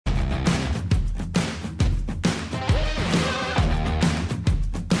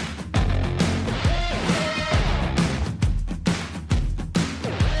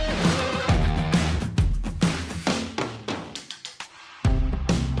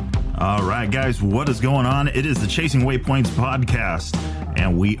All right, guys, what is going on? It is the Chasing Waypoints podcast,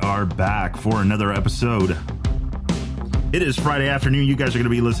 and we are back for another episode. It is Friday afternoon. You guys are going to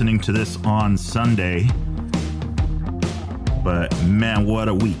be listening to this on Sunday. But man, what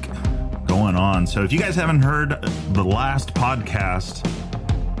a week going on. So if you guys haven't heard the last podcast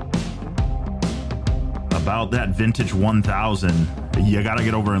about that vintage 1000, you got to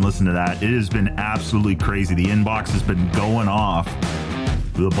get over and listen to that. It has been absolutely crazy. The inbox has been going off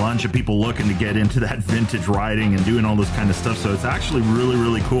with a bunch of people looking to get into that vintage riding and doing all this kind of stuff. So it's actually really,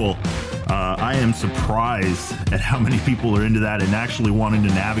 really cool. I am surprised at how many people are into that and actually wanting to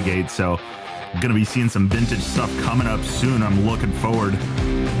navigate. So I'm going to be seeing some vintage stuff coming up soon. I'm looking forward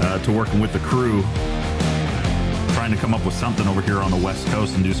to working with the crew, trying to come up with something over here on the West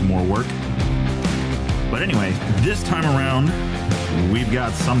Coast and do some more work. But anyway, this time around, we've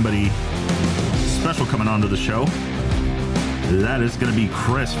got somebody special coming onto the show. That is going to be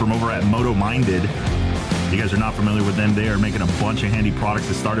Chris from over at MotoMinded. If you guys are not familiar with them, they are making a bunch of handy products.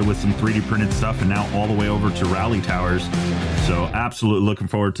 It started with some 3D printed stuff and now all the way over to rally towers. So absolutely looking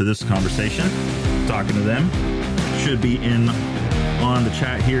forward to this conversation. Talking to them. Should be in on the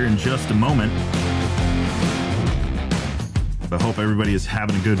chat here in just a moment. But hope everybody is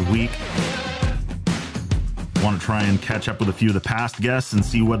having a good week. Want to try and catch up with a few of the past guests and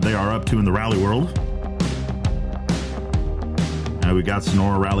see what they are up to in the rally world. We got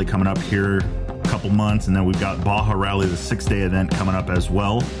Sonora Rally coming up here a couple months, and then we've got Baja Rally, the 6-day event, coming up as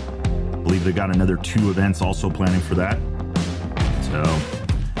well. I believe they got another 2 events also planning for that.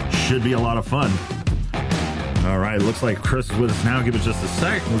 So, should be a lot of fun. All right, looks like Chris is with us now. Give it just a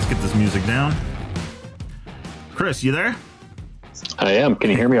sec. Let's get this music down. Chris, you there? I am. Can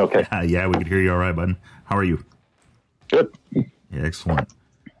you hear me okay? Yeah, we can hear you all right, bud. How are you? Good. Yeah, excellent.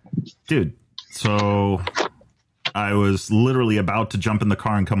 Dude, so I was literally about to jump in the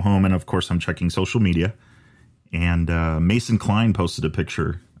car and come home, and of course I'm checking social media, and Mason Klein posted a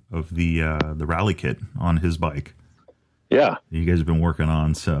picture of the rally kit on his bike. Yeah. You guys have been working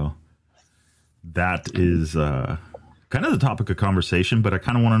on, so that is kind of the topic of conversation, but I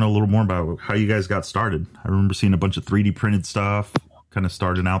kind of want to know a little more about how you guys got started. I remember seeing a bunch of 3D printed stuff, kind of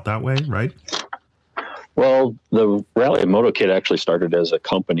starting out that way, right? Well, the Rally Moto Kit actually started as a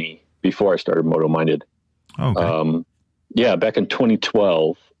company before I started MotoMinded. Okay. Yeah, back in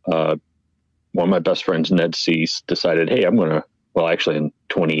 2012, one of my best friends, Ned Cease, decided, hey, actually in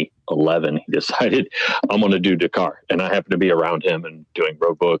 2011, he decided I'm going to do Dakar. And I happened to be around him and doing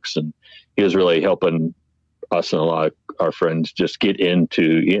road books, and he was really helping us and a lot of our friends just get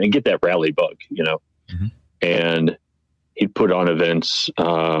into and get that rally bug, Mm-hmm. And he'd put on events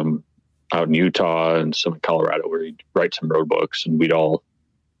out in Utah and some in Colorado where he'd write some road books, and we'd all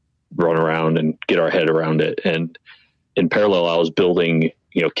run around and get our head around it. And in parallel, I was building,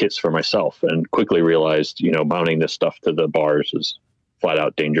 kits for myself, and quickly realized, mounting this stuff to the bars is flat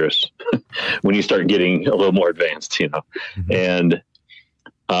out dangerous when you start getting a little more advanced, Mm-hmm. And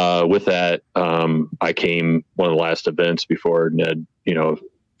with that, I came one of the last events before Ned,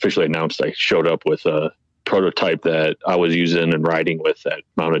 officially announced. I showed up with a prototype that I was using and riding with that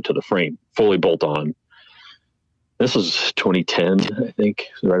mounted to the frame, fully bolt on. This was 2010, I think,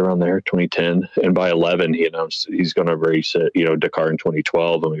 right around there, 2010. And by 11, he announced he's going to race it, Dakar in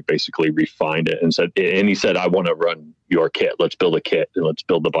 2012. And we basically refined it and he said, I want to run your kit. Let's build a kit and let's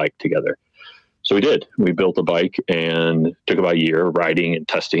build the bike together. So we did. We built a bike and took about a year riding and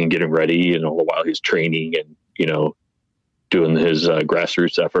testing and getting ready. And all the while he's training and, doing his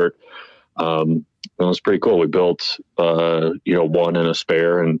grassroots effort. It was pretty cool. We built, one and a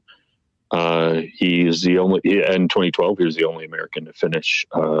spare, and he's the only, in 2012, he was the only American to finish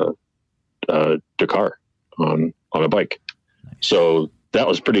Dakar on a bike. Nice. So that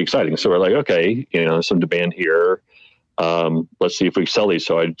was pretty exciting. So we're like, okay, some demand here. Let's see if we sell these.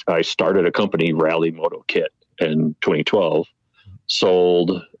 So I started a company, Rally Moto Kit, in 2012,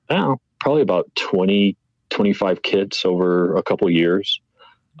 sold probably about 25 kits over a couple of years.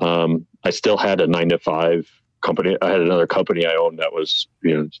 I still had a 9-to-5 company. I had another company I owned that was,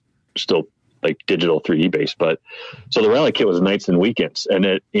 still like digital 3D based. But so the rally kit was nights and weekends, and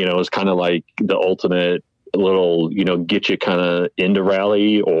it, was kind of like the ultimate little, get you kind of into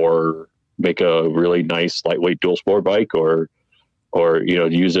rally or make a really nice lightweight dual sport bike or,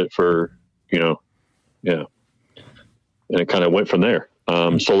 use it for, and it kind of went from there.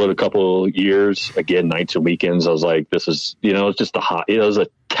 Sold it a couple years, again, nights and weekends. I was like, this is, it's just it was a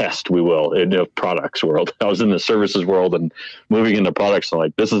test, we will, in the products world. I was in the services world and moving into products. I'm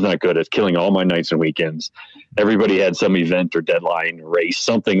like, this is not good. It's killing all my nights and weekends. Everybody had some event or deadline, race,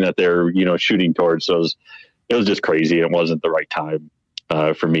 something that they're, shooting towards. So it was just crazy. It wasn't the right time.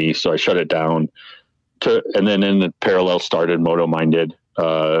 for me. So I shut it down and then in the parallel started MotoMinded.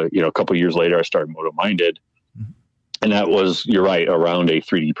 A couple of years later, I started MotoMinded. And that was, you're right, around a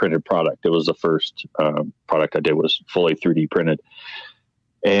 3D printed product. It was the first product I did was fully 3D printed,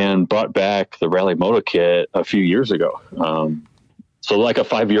 and brought back the Rally Moto kit a few years ago. So like a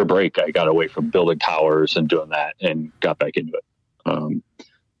 5-year break, I got away from building towers and doing that and got back into it.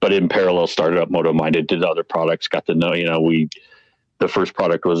 But in parallel, started up MotoMinded, did other products, got to know, the first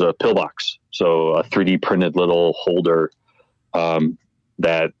product was a pillbox. So a 3D printed little holder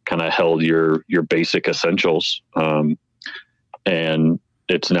that kind of held your basic essentials. And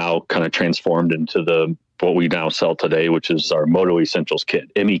it's now kind of transformed into what we now sell today, which is our Moto Essentials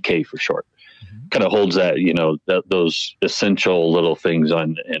kit, MEK for short. Kind of holds that, those essential little things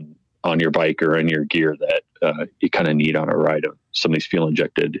on your bike or in your gear that you kind of need on a ride of some of these fuel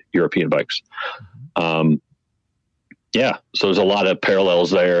injected European bikes. So there's a lot of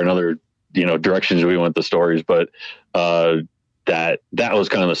parallels there and other, directions we went the stories, but that was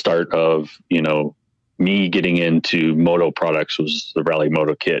kind of the start of, me getting into moto products was the Rally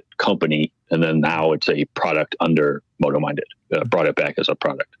Moto Kit company. And then now it's a product under MotoMinded, brought it back as a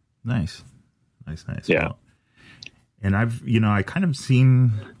product. Nice. Yeah. Well, and I've, I kind of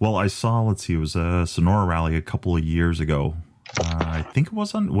seen, I saw, let's see, it was a Sonora rally a couple of years ago. I think it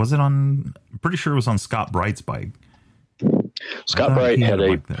was I'm pretty sure it was on Scott Bright's bike. Scott Bright had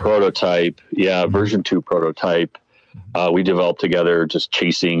a prototype. Yeah. Version 2 prototype. We developed together, just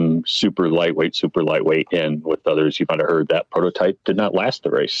chasing super lightweight. And with others, you might have heard that prototype did not last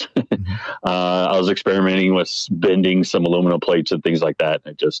the race. I was experimenting with bending some aluminum plates and things like that.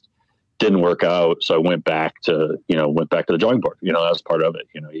 And it just didn't work out. So I went back to the drawing board. That's part of it.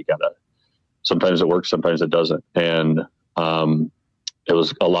 You gotta, sometimes it works, sometimes it doesn't. And it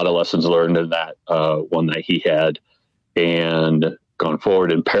was a lot of lessons learned in that one that he had, and gone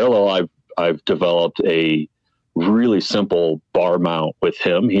forward in parallel. I've developed a really simple bar mount with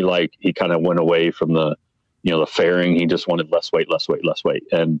him. He kind of went away from the fairing. He just wanted less weight.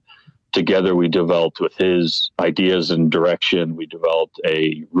 And together we developed, with his ideas and direction, we developed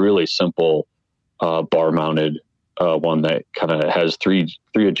a really simple bar mounted one that kind of has three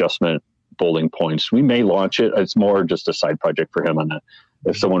adjustment bolting points. We may launch it. It's more just a side project for him on that.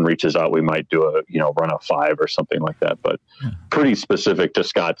 If someone reaches out, we might do a run of 5 or something like that, but pretty specific to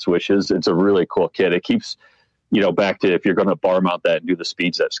Scott's wishes. It's a really cool kit. It keeps, back to, if you're going to bar mount that and do the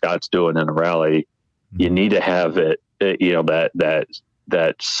speeds that Scott's doing in a rally, you need to have it,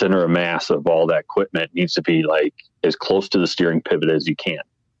 that center of mass of all that equipment needs to be like as close to the steering pivot as you can.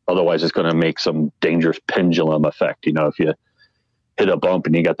 Otherwise it's going to make some dangerous pendulum effect. If you hit a bump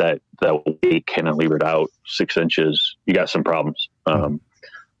and you got that weight cantilevered out 6 inches, you got some problems.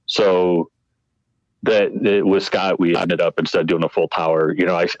 So with Scott, we ended up, instead of doing a full tower,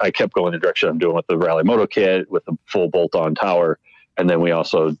 I kept going the direction I'm doing with the Rally Moto kit with the full bolt-on tower. And then we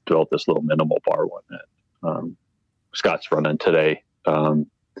also built this little minimal bar one that Scott's running today.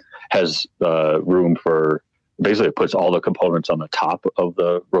 Has room for, basically it puts all the components on the top of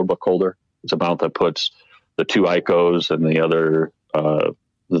the roadbook holder. It's a mount that puts the 2 ICOs and the other,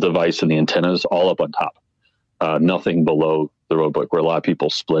 the device and the antennas all up on top. Nothing below the roadbook, where a lot of people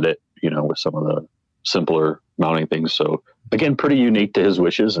split it, with some of the simpler mounting things. So again, pretty unique to his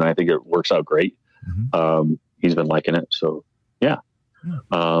wishes, and I think it works out great. He's been liking it. So yeah.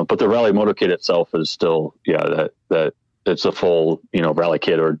 But the Rally Moto kit itself is still, that it's a full, rally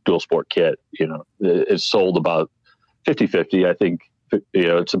kit or dual sport kit. It's sold about 50-50. I think,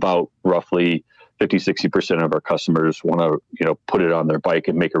 it's about roughly 50-60% of our customers want to, put it on their bike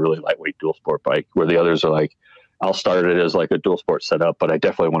and make a really lightweight dual sport bike, where the others are like, I'll start it as like a dual sport setup, but I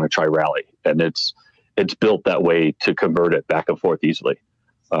definitely want to try rally. And it's built that way to convert it back and forth easily,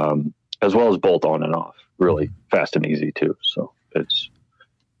 as well as bolt on and off really fast and easy too. So it's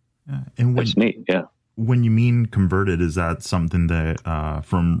neat. Yeah. When you mean converted, is that something that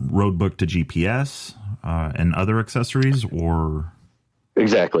from roadbook to GPS and other accessories, or?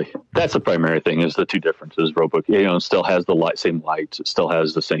 Exactly. That's the primary thing, is the 2 differences. Roadbook, it still has the same lights. It still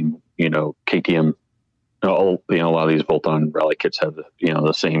has the same, KTM. A lot of these bolt-on rally kits have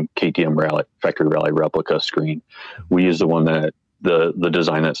the same KTM rally, factory rally replica screen. We use the one that the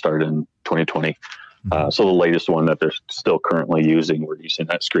design that started in 2020. So the latest one that they're still currently using, we're using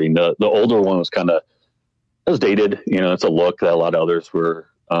that screen. The older one was dated. It's a look that a lot of others were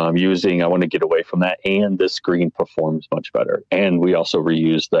using. I want to get away from that, and this screen performs much better. And we also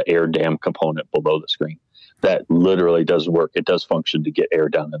reuse the air dam component below the screen. That literally does work. It does function to get air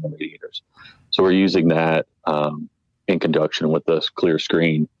down in the radiators. So we're using that in conjunction with this clear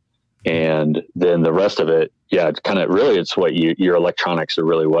screen And then the rest of it, yeah, it's kind of really, it's what your electronics are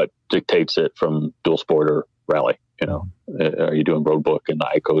really what dictates it from dual sport or rally. Are you doing road book and the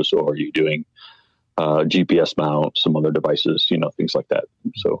ICOs, or are you doing GPS mount, some other devices, things like that.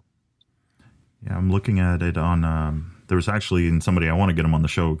 So, yeah, I'm looking at it on, there was actually somebody, I want to get him on the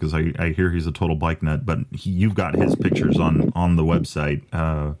show because I hear he's a total bike nut, but you've got his pictures on the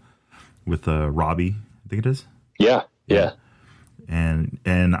website with Robbie, I think it is. Yeah. And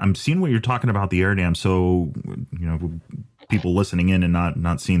I'm seeing what you're talking about, the air dam. So, people listening in and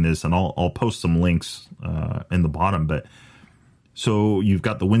not seeing this, and I'll post some links in the bottom. But so you've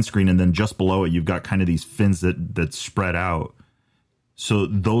got the windscreen, and then just below it, you've got kind of these fins that spread out. So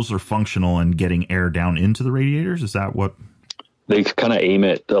those are functional and getting air down into the radiators. Is that what? They kind of aim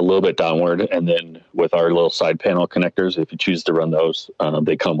it a little bit downward, and then with our little side panel connectors, if you choose to run those,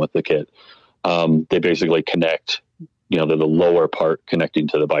 they come with the kit. They basically connect. They're the lower part connecting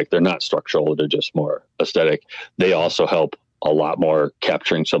to the bike. They're not structural. They're just more aesthetic. They also help a lot more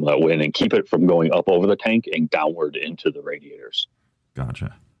capturing some of that wind and keep it from going up over the tank and downward into the radiators.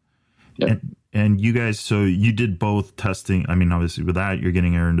 Gotcha. Yeah. And you guys, so you did both testing. I mean, obviously with that, you're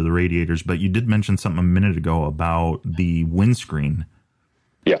getting air into the radiators, but you did mention something a minute ago about the windscreen.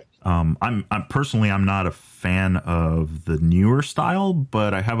 Yeah. I'm personally, I'm not a fan of the newer style,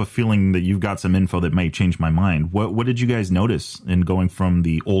 but I have a feeling that you've got some info that might change my mind. What did you guys notice in going from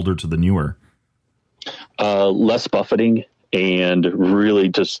the older to the newer? Less buffeting and really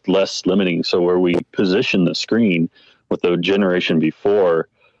just less limiting. So where we position the screen with the generation before,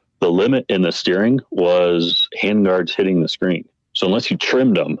 the limit in the steering was handguards hitting the screen. So unless you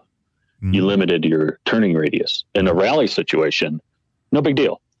trimmed them, you limited your turning radius. In a rally situation, no big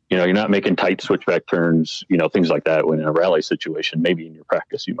deal. You're not making tight switchback turns, things like that. When in a rally situation, maybe in your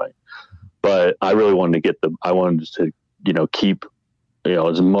practice you might. But I really wanted to keep,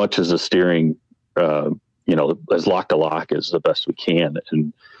 as much as the steering, as lock to lock as the best we can.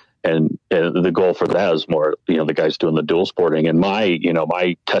 And the goal for that is more, the guys doing the dual sporting and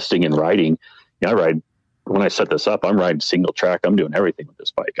my testing and riding. I ride, when I set this up, I'm riding single track. I'm doing everything with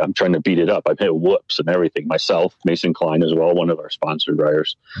this bike. I'm trying to beat it up. I've hit whoops and everything myself, Mason Klein as well, one of our sponsored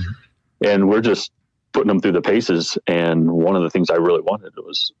riders. And we're just putting them through the paces. And one of the things I really wanted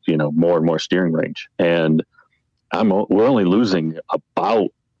was, more and more steering range. And we're only losing about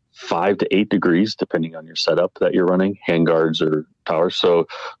 5 to 8 degrees, depending on your setup that you're running, handguards or towers. So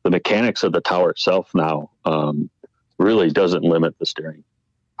the mechanics of the tower itself now really doesn't limit the steering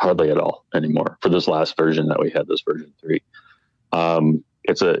hardly at all anymore for this last version that we had, this version 3.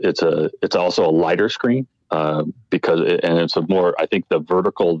 It's also a lighter screen because it's a more, I think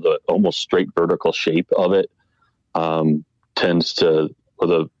the almost straight vertical shape of it tends to,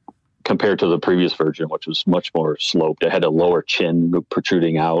 compared to the previous version, which was much more sloped. It had a lower chin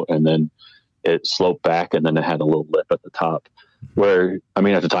protruding out, and then it sloped back, and then it had a little lip at the top. Where,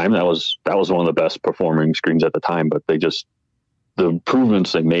 at the time, that was one of the best performing screens at the time. But the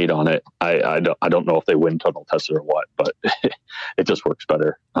improvements they made on it, I don't know if they wind tunnel tested or what, but it just works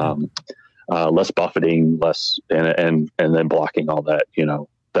better. Less buffeting, less and then blocking all that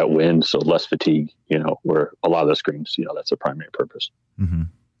that wind, so less fatigue. Where a lot of the screens, that's a primary purpose. Mm-hmm.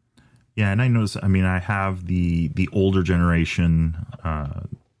 Yeah, and I notice, I have the older generation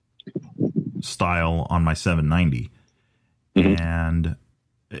style on my 790. And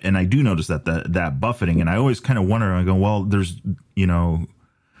I do notice that buffeting, and I always kind of wonder, I go, well, there's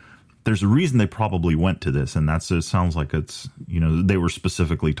a reason they probably went to this, and it sounds like it's, they were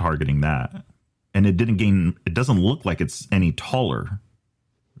specifically targeting that. And it doesn't look like it's any taller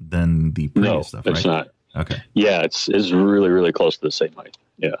than the previous stuff, right? No, it's not. Okay. Yeah, it's really, really close to the same height.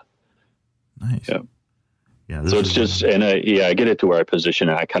 Yeah. Nice. Yeah. So it's just, and I get it to where I position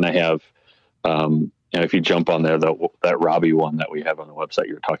it. I kind of have, if you jump on there, that Robbie one that we have on the website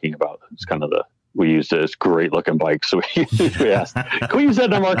you're talking about, it's kind of we used it as great looking bike. So we asked, can we use that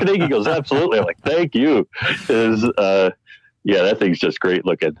in our marketing? He goes, absolutely. I'm like, thank you. That thing's just great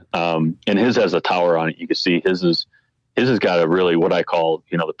looking. And his has a tower on it. You can see his has got a really, what I call,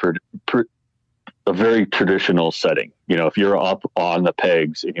 a very traditional setting. If you're up on the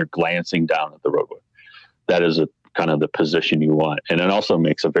pegs and you're glancing down at the roadway, that is kind of the position you want. And it also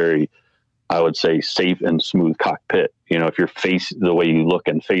makes a very, I would say, safe and smooth cockpit. If you're the way you look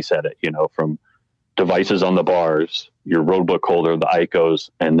and face at it, from devices on the bars, your roadbook holder, the ICOs,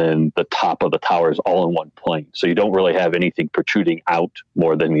 and then the top of the tower is all in one plane. So you don't really have anything protruding out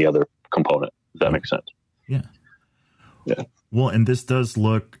more than the other component. Does that make sense? Yeah. Yeah. Well, and this does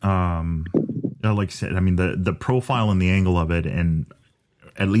look, like I said, the profile and the angle of it, and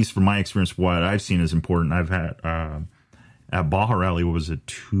at least from my experience, what I've seen is important. I've had, at Baja Rally. What was it,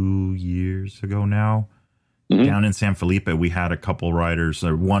 2 years ago now? Down in San Felipe, we had a couple riders.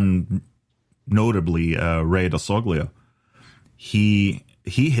 One notably, Ray Del Soglio. He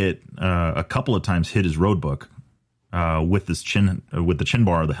hit a couple of times, hit his road book with the chin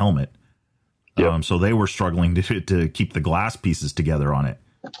bar of the helmet. Yep. So they were struggling to keep the glass pieces together on it.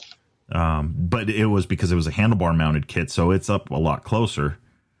 But it was because it was a handlebar mounted kit, so it's up a lot closer.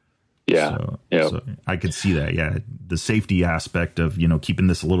 Yeah. So I could see that. Yeah. The safety aspect of, keeping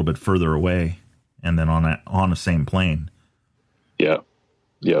this a little bit further away and then on the same plane. Yeah.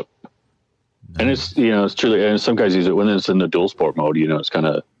 Yep. And it's, it's truly, and some guys use it when it's in the dual sport mode, it's kind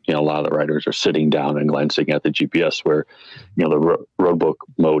of, a lot of the riders are sitting down and glancing at the GPS where, the road book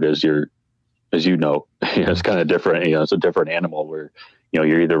mode is it's kind of different. It's a different animal where,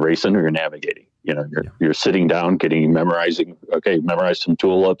 you're either racing or you're navigating. You're sitting down, memorize some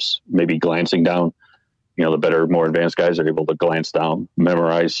tulips, maybe glancing down. The better, more advanced guys are able to glance down,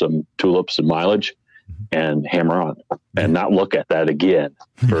 memorize some tulips and mileage, and hammer on, and not look at that again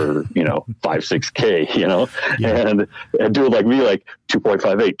for 5-6K. And do it like me, like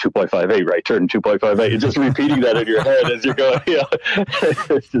 2.58, right turn 2.58, and just repeating that in your head as you're going.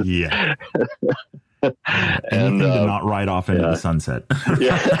 Yeah. And to not ride off into the sunset.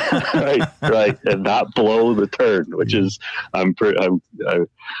 right, and not blow the turn, which is I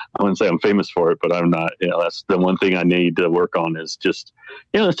wouldn't say I'm famous for it, but I'm not. That's the one thing I need to work on is just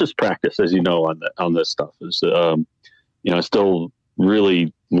it's just practice, as on this stuff. Is I still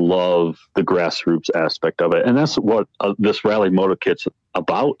really love the grassroots aspect of it, and that's what this rally moto kit's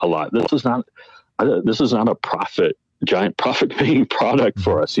about a lot. This is not a giant profit paying product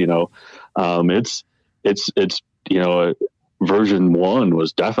for us. It's version 1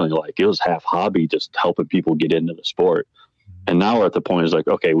 was definitely like, it was half hobby, just helping people get into the sport. And now we're at the point is like,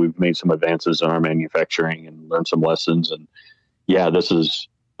 okay, we've made some advances in our manufacturing and learned some lessons. And this is,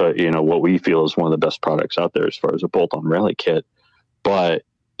 what we feel is one of the best products out there as far as a bolt-on rally kit,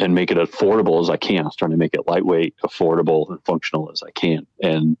 and make it affordable as I can. I was trying to make it lightweight, affordable, and functional as I can,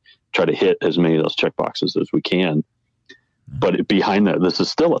 and try to hit as many of those check boxes as we can. But behind that, this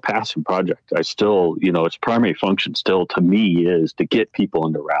is still a passion project. I still, its primary function still to me is to get people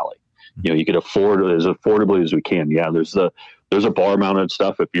into rally. You could afford it as affordably as we can. Yeah, there's a bar mounted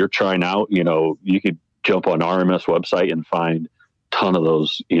stuff. If you're trying out, you could jump on RMS website and find a ton of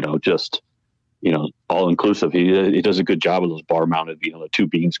those, all inclusive. He does a good job of those bar mounted, the 2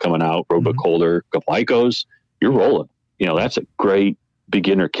 beams coming out, roadbook holder, a couple ICOs, you're rolling. That's a great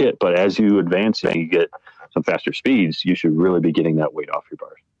beginner kit. But as you advance and you get some faster speeds, you should really be getting that weight off your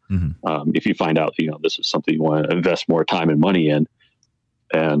bars. If you find out, this is something you want to invest more time and money in,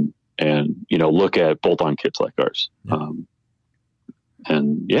 and look at bolt-on kits like ours. I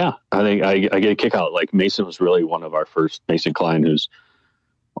think I get a kick out. Like Mason was really one of our first. Mason Klein, who's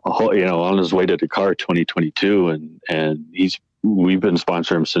on his way to Dakar 2022, and we've been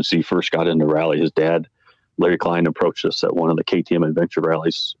sponsoring him since he first got into rally. His dad, Larry Klein, approached us at one of the KTM adventure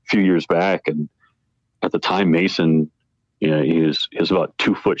rallies a few years back, and at the time, Mason, he was about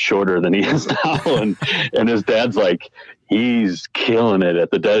 2 foot shorter than he is now, and his dad's like, he's killing it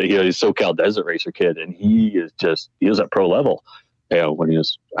at the he's SoCal Desert Racer kid, and he was at pro level, when he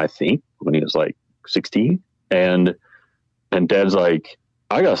was like 16, and Dad's like,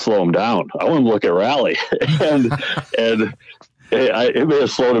 I gotta slow him down. I want him to look at rally, and it may have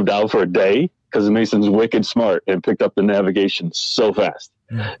slowed him down for a day because Mason's wicked smart and picked up the navigation so fast,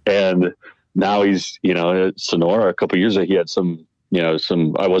 and now he's, at Sonora a couple of years ago, he had some,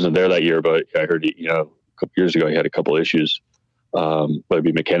 I wasn't there that year, but I heard, a couple years ago, he had a couple of issues, whether it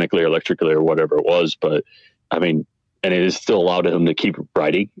be mechanically or electrically or whatever it was. But I mean, and it is still allowed him to keep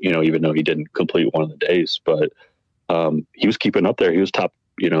riding, even though he didn't complete one of the days, but he was keeping up there. He was top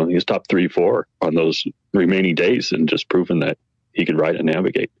 3-4 on those remaining days and just proving that he could ride and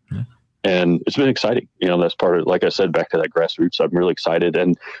navigate. Yeah. And it's been exciting. That's part of, like I said, back to that grassroots. I'm really excited.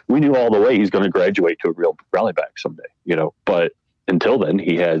 And we knew all the way he's going to graduate to a real rally back someday, but until then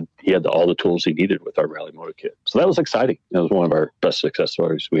he had all the tools he needed with our rally motor kit. So that was exciting. That was one of our best success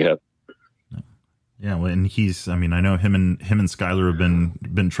stories we have. Yeah. Well, and I know him and Skylar have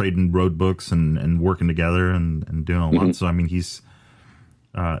been trading road books and working together and doing a lot. So, he's,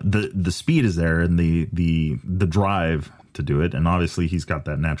 the speed is there and the drive to do it, and obviously he's got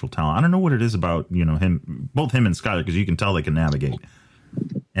that natural talent. I don't know what it is about both him and Skylar, because you can tell they can navigate,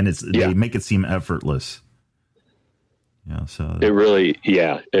 and they make it seem effortless. So it really,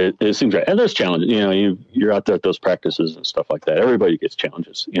 it seems right. And there's challenges. You're out there at those practices and stuff like that. Everybody gets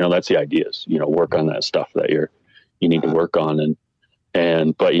challenges. That's the idea is work on that stuff that you need to work on,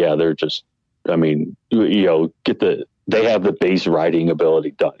 but they're just, get the they have the base riding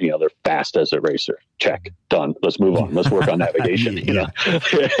ability done. You know, they're fast as a racer. Check, done. Let's move on. Let's work on navigation. You know,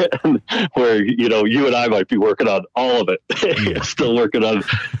 where, you know, you and I might be working on all of it, still working on,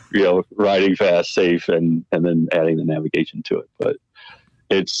 you know, riding fast, safe, and then adding the navigation to it. But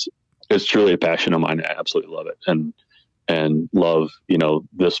it's truly a passion of mine. I absolutely love it, and love, you know,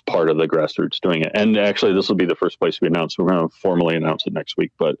 this part of the grassroots doing it. And actually, this will be the first place we announce. We're going to formally announce it next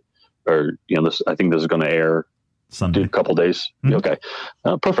week, but you know, I think this is going to air Sunday, a couple days. Mm-hmm. Okay,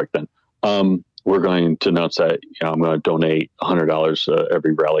 perfect then. We're going to announce that, you know, I'm going to donate $100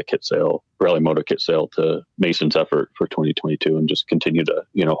 every rally moto kit sale to Mason's effort for 2022, and just continue to,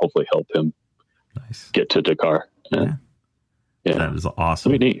 you know, hopefully help him get to Dakar. Yeah, that is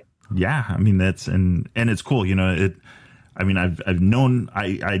awesome. Pretty neat. Yeah, I mean, that's and it's cool. You know, I mean, I've known,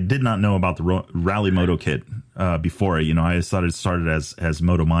 I did not know about the Rally Moto Kit before. You know, I thought it started as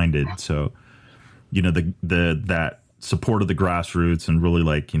MotoMinded. So, you know, that support of the grassroots and really,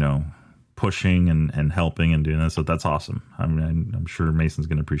 like, you know, pushing and helping and doing that. So that's awesome. I mean, I'm sure Mason's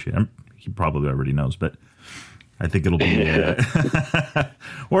going to appreciate it. He probably already knows, but I think it'll be,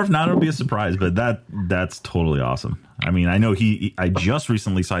 or if not, it'll be a surprise. But that's totally awesome. I mean, I know I just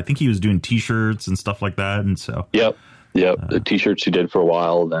recently saw, I think he was doing T-shirts and stuff like that. And so, Yep. The T-shirts he did for a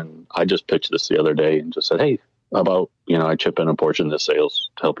while. Then I just pitched this the other day and just said, hey, how about, you know, I chip in a portion of the sales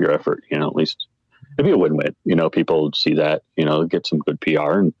to help your effort. You know, at least it'd be a win-win. You know, people see that, you know, get some good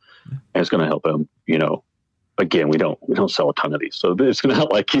PR, and it's going to help him. You know, again, we don't sell a ton of these, so it's going to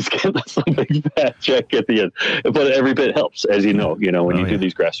help. Like, he's getting some big fat check at the end, but every bit helps, as you know. You know, when you do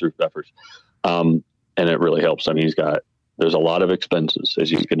these grassroots efforts, and it really helps. I mean, there's a lot of expenses, as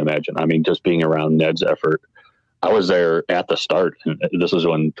you can imagine. I mean, just being around Ned's effort. I was there at the start, and this was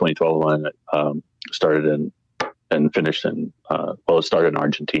when 2012 when started and finished in, it started in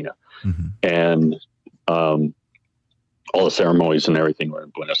Argentina. Mm-hmm. And all the ceremonies and everything were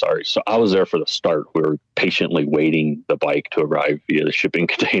in Buenos Aires. So I was there for the start. We were patiently waiting the bike to arrive via the shipping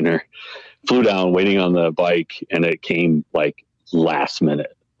container. Flew down, waiting on the bike, and it came like last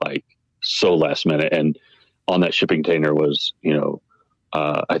minute, like so last minute. And on that shipping container was, you know,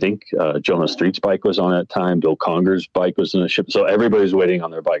 I think Jonas Street's bike was on at that time. Bill Conger's bike was in the ship. So everybody's waiting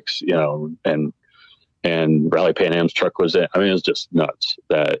on their bikes, you know, and Rally Pan Am's truck was in. I mean, it was just nuts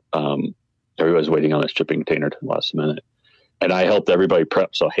that everybody's waiting on this shipping container to the last minute. And I helped everybody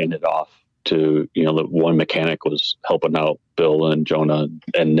prep, so I handed it off to, you know, the one mechanic was helping out Bill and Jonah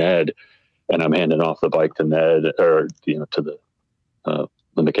and Ned, and I'm handing off the bike to Ned, or, you know, to the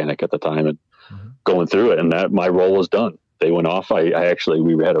mechanic at the time, and going through it. And that my role was done. They went off. We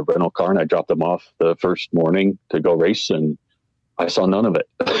had a rental car, and I dropped them off the first morning to go race, and I saw none of it.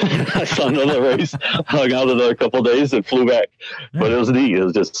 I saw none of the race, hung out another couple of days and flew back. But it was neat. It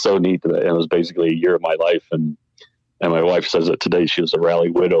was just so neat. It was basically a year of my life. And my wife says that today she was a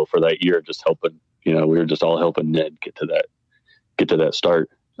rally widow for that year, just helping, you know, we were just all helping Ned get to that start.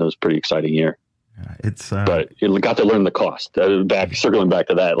 It was a pretty exciting year. But it got to learn the cost. Circling back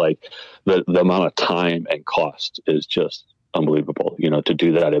to that, like the amount of time and cost is just unbelievable, you know, to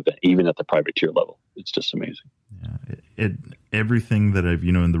do that event, even at the privateer level. It's just amazing. Yeah, everything that I've,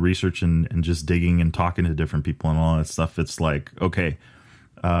 you know, in the research and just digging and talking to different people and all that stuff, it's like, okay,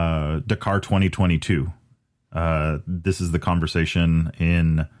 Dakar 2022. This is the conversation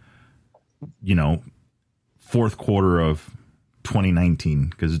in, you know, fourth quarter of 2019,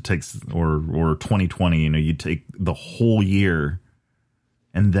 because it takes, or 2020, you know, you take the whole year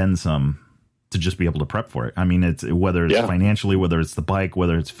and then some to just be able to prep for it. I mean, it's whether it's financially, whether it's the bike,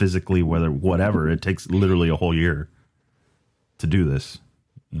 whether it's physically, whatever, it takes literally a whole year to do this,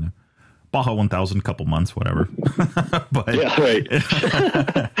 you know. Baja 1000, couple months, whatever. But yeah, right.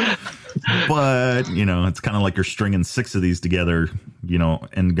 But, you know, it's kind of like you're stringing 6 of these together, you know,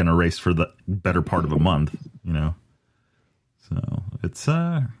 and gonna race for the better part of a month, you know. So it's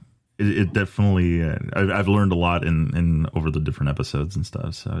it definitely I've learned a lot in over the different episodes and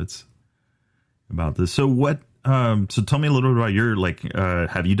stuff. So it's about this. So what? So tell me a little bit about your, like,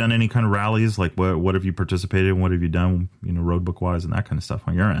 have you done any kind of rallies? Like, what have you participated in? What have you done, you know, road book wise and that kind of stuff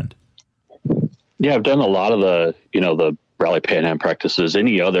on your end? Yeah, I've done a lot of the, you know, the Rally Pan Am practices.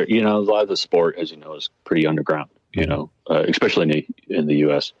 Any other, you know, a lot of the sport, as you know, is pretty underground. You know, especially in the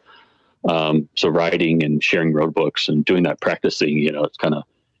U.S. So riding and sharing road books and doing that practicing, you know, it's kind of,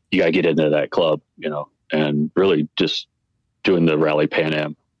 you got to get into that club, you know, and really just doing the Rally Pan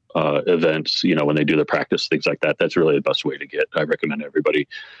Am events, you know, when they do the practice, things like that. That's really the best way to get. I recommend everybody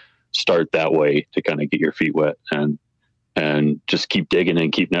start that way to kind of get your feet wet and just keep digging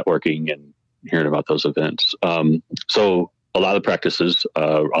and keep networking and hearing about those events. So a lot of practices,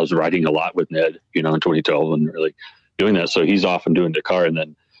 I was riding a lot with Ned, you know, in 2012 and really doing that. So he's off and doing Dakar. And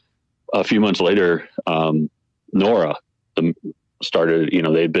then a few months later, Nora started,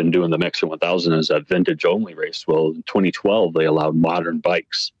 they'd been doing the Mexican 1000 as a vintage only race. Well, in 2012, they allowed modern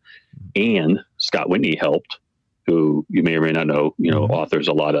bikes, and Scott Whitney helped, who you may or may not know, authors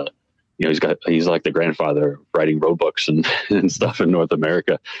a lot of, he's like the grandfather of writing road books and stuff in North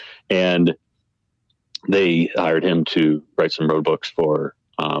America. And they hired him to write some road books for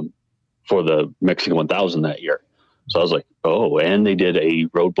the Mexican 1000 that year. So I was like, oh, and they did a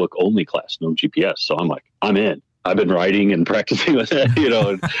road book only class, no GPS. So I'm like, I'm in. I've been writing and practicing with it,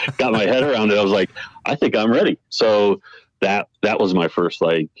 and got my head around it. I was like, I think I'm ready. So that was my first,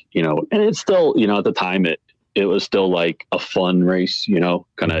 and it's still, at the time it was still like a fun race,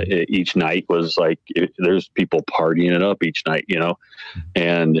 kind of each night was like, there's people partying it up each night,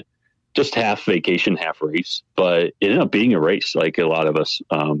 and just half vacation, half race, but it ended up being a race. Like a lot of us,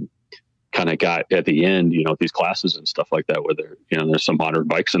 kind of got at the end, these classes and stuff like that, where there's some modern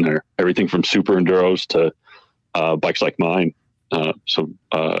bikes in there, everything from super enduros to bikes like mine. So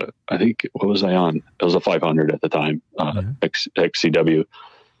I think, what was I on? It was a 500 at the time, XCW.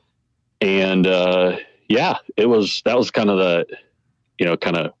 And that was kind of the,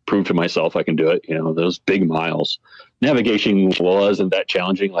 kind of proved to myself I can do it. Those big miles. Navigation wasn't that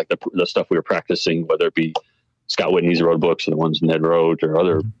challenging, like the stuff we were practicing, whether it be Scott Whitney's road books or the ones Ned wrote or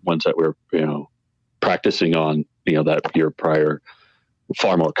other ones that we're, practicing on, that year prior,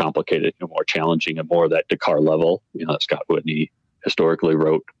 far more complicated and more challenging and more that Dakar level, that Scott Whitney historically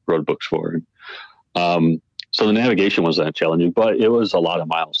wrote road books for. So the navigation wasn't that challenging, but it was a lot of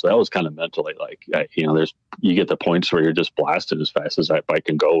miles. So that was kind of mentally like, you get the points where you're just blasted as fast as that bike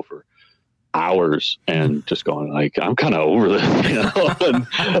can go for hours and just going like, I'm kind of over this, and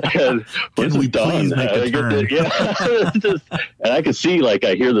once it's done, and I can see, like,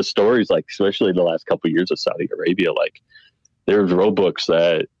 I hear the stories, like, especially the last couple of years of Saudi Arabia, like there's road books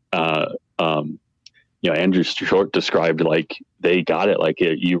that, Andrew Short described, like they got it, like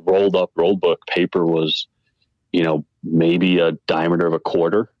you rolled up road book paper was, maybe a diameter of a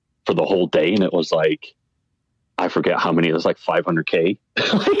quarter for the whole day. And it was like, I forget how many, it was like 500K.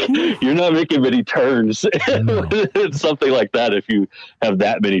 Like, you're not making many turns. No. It's something like that. If you have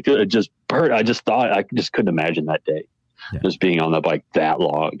that many, it just burnt. I just couldn't imagine that day, just being on the bike that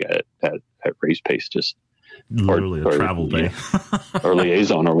long at race pace, just literally a travel day or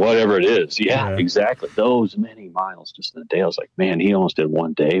liaison or whatever it is. Yeah, exactly. Those many miles just in a day. I was like, man, he almost did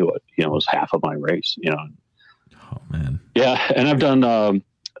one day what, was half of my race, Oh man. Yeah. And I've done,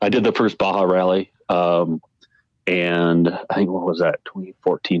 I did the first Baja Rally. And I think, what was that,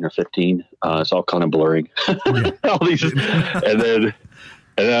 2014 or 15? It's all kind of blurring. All these, and then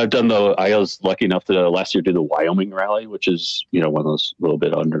I've done I was lucky enough to last year do the Wyoming Rally, which is, one of those little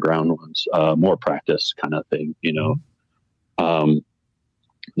bit underground ones, more practice kind of thing,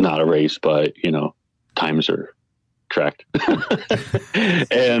 not a race, but, times are tracked.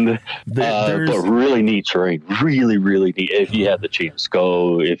 And, but really neat terrain, really, really neat. If you have the chance,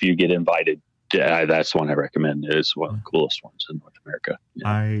 go, if you get invited. Yeah, that's one I recommend. It's one of the coolest ones in North America.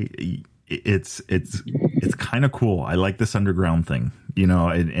 It's kind of cool. I like this underground thing,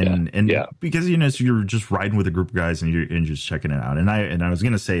 and because so you're just riding with a group of guys and you're just checking it out. And I was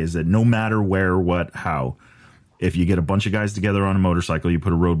gonna say is that no matter where, what, how, if you get a bunch of guys together on a motorcycle, you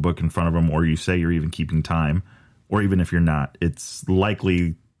put a road book in front of them, or you say you're even keeping time, or even if you're not, it's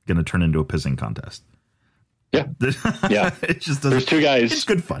likely going to turn into a pissing contest. Yeah. It just doesn't. There's two guys. It's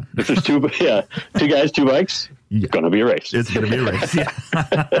good fun. If there's two guys, two bikes, it's going to be a race. It's going to be a race. Yeah.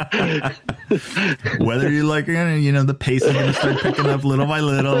 Whether you like, the pace is going to start picking up little by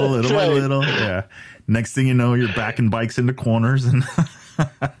little by little. Yeah. Next thing you know, you're backing bikes into corners and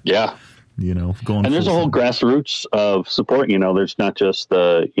going. And there's a whole grassroots of support. There's not just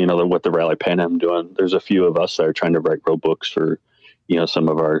what the Rally Pan Am doing. There's a few of us that are trying to write road books for, some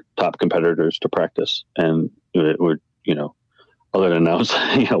of our top competitors to practice. And we're, other than us,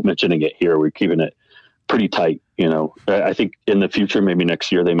 mentioning it here, we're keeping it pretty tight. I think in the future, maybe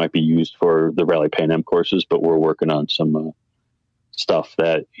next year, they might be used for the Rally Pan Am courses, but we're working on some stuff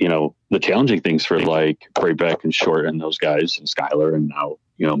that, the challenging things for like Braybeck and Short and those guys and Skylar and now,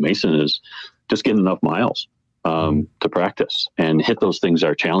 Mason is just getting enough miles to practice and hit those things that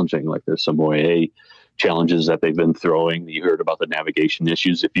are challenging. Like there's some OAA challenges that they've been throwing. You heard about the navigation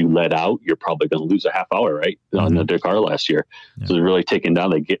issues. If you let out, you're probably going to lose a half hour, right? On the Dakar last year. Yeah. So they're really taken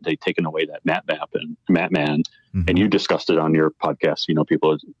down. They taken away that map and map man. And you discussed it on your podcast.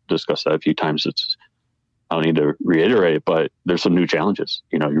 People have discussed that a few times. I don't need to reiterate it, but there's some new challenges.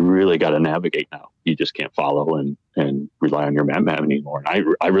 You really got to navigate now. You just can't follow and rely on your map anymore.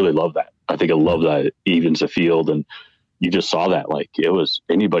 And I really love that. I think I love that it evens the field and you just saw that like it was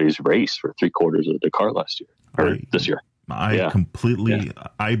anybody's race for 3/4 of the car last year or this year. I completely,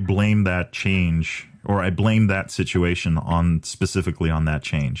 I blame that change, or I blame that situation specifically on that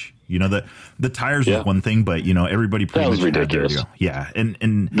change. You know, the tires was one thing, but you know, everybody pretty much had ridiculous. their,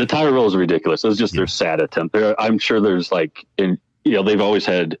 and the tire roll is ridiculous. It was just their sad attempt. I'm sure there's like, they've always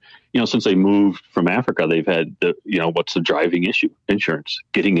had, since they moved from Africa, they've had what's the driving issue? Insurance,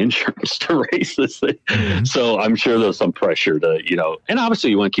 getting insurance to race this thing. Mm-hmm. So I'm sure there's some pressure to, and obviously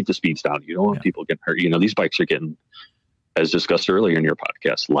you want to keep the speeds down. You don't want people getting hurt. These bikes are getting, as discussed earlier in your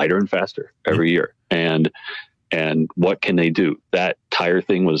podcast, lighter and faster every year. And what can they do? That tire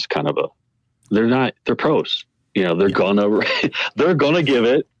thing was kind of they're pros. They're gonna give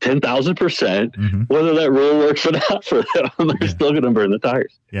it 10,000%, whether that rule works or not for them. They're still gonna burn the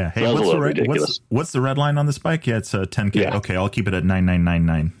tires. Yeah. Hey, what's the red line on this bike? Yeah, it's 10K. Yeah. Okay, I'll keep it at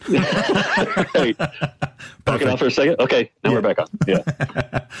 9,999. Hey, back it off for a second. Okay, now we're back on. Yeah.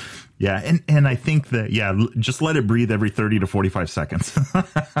 Yeah, and I think that just let it breathe every 30 to 45 seconds.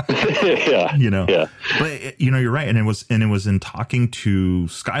 Yeah. Yeah. But you're right, and it was in talking to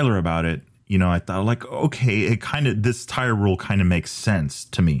Skylar about it. I thought like, okay, this tire rule kind of makes sense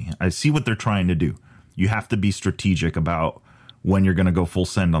to me. I see what they're trying to do. You have to be strategic about when you're going to go full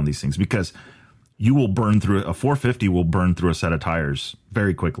send on these things, because you will burn through a 450 will burn through a set of tires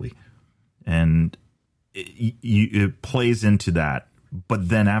very quickly. And it plays into that. But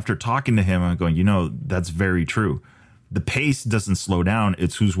then after talking to him, I'm going, that's very true. The pace doesn't slow down.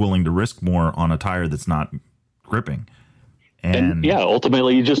 It's who's willing to risk more on a tire that's not gripping. And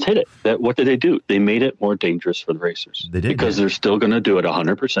ultimately you just hit it. What did they do? They made it more dangerous for the racers. They did, because they're still going to do it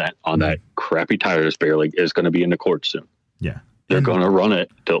 100% on that crappy tire that's barely is going to be in the court soon. Yeah, they're going to run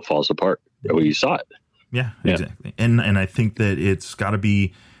it till it falls apart. Well, you saw it. Yeah, exactly. And I think that it's got to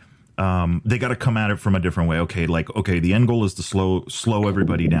be. They got to come at it from a different way. Okay, the end goal is to slow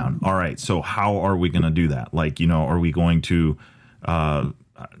everybody down. All right, so how are we going to do that? Are we going to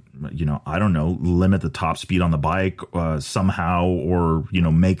I don't know, limit the top speed on the bike somehow, or,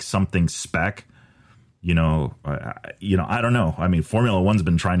 make something spec, I don't know. I mean, Formula One's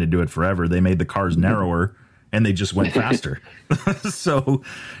been trying to do it forever. They made the cars narrower and they just went faster. So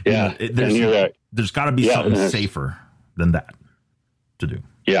there's got to be something safer than that to do.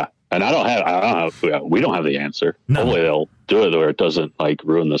 Yeah. And we don't have the answer. No. Hopefully they'll do it where it doesn't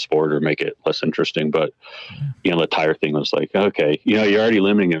ruin the sport or make it less interesting. But, the tire thing was like, okay, you're already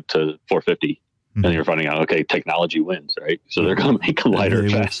limiting it to 450 and you're finding out, okay, technology wins, right? So they're going to make them lighter,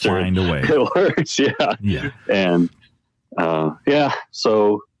 faster. Find a way. It works. Yeah. Yeah. And,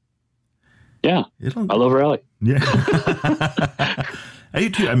 so I love rally. Yeah. I do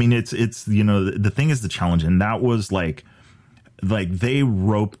too. I mean, it's, the thing is the challenge. And that was like they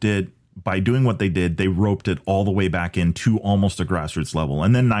roped it by doing what they did. They roped it all the way back into almost a grassroots level.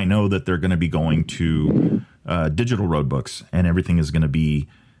 And then I know that they're going to be going to digital road books, and everything is going to be,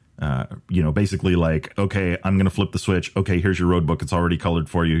 basically like, okay, I'm going to flip the switch. Okay, here's your road book. It's already colored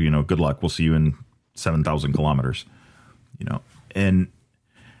for you. Good luck. We'll see you in 7,000 kilometers, and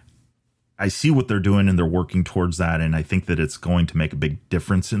I see what they're doing and they're working towards that. And I think that it's going to make a big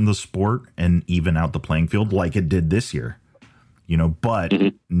difference in the sport and even out the playing field like it did this year. But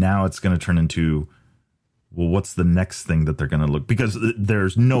now it's going to turn into, well, what's the next thing that they're going to look? Because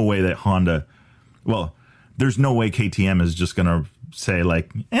there's no way that there's no way KTM is just going to say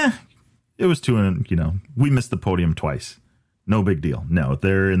like, it was we missed the podium twice. No big deal. No,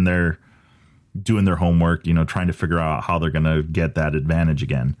 they're in there doing their homework, trying to figure out how they're going to get that advantage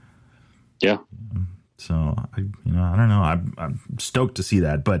again. Yeah. So, I don't know. I'm stoked to see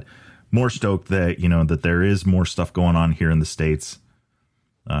that, but more stoked that, that there is more stuff going on here in the States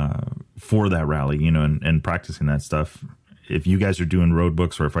for that rally, and practicing that stuff. If you guys are doing road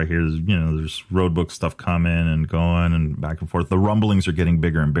books, or if I hear, there's road book stuff coming and going and back and forth, the rumblings are getting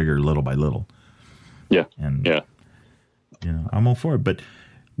bigger and bigger little by little. Yeah. And, I'm all for it. But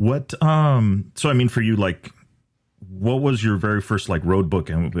what, so I mean, for you, what was your very first road book?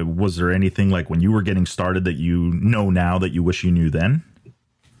 And was there anything when you were getting started that now that you wish you knew then?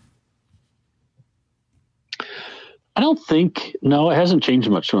 I don't think, no, it hasn't changed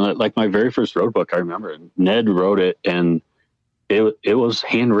much from that. Like my very first road book, I remember Ned wrote it, and it was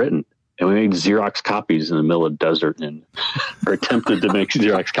handwritten, and we made Xerox copies in the middle of the desert or attempted to make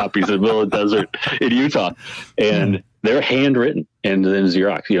Xerox copies in the middle of the desert in Utah, and they're handwritten, and then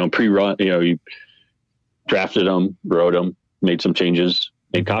Xerox, pre-run, you drafted them, wrote them, made some changes,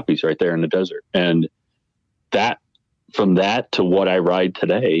 made copies right there in the desert. And that, from that to what I ride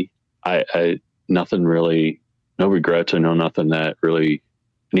today, I nothing really, no regrets or no nothing that really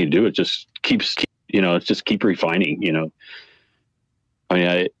I need to do. It just keeps it's just keep refining, I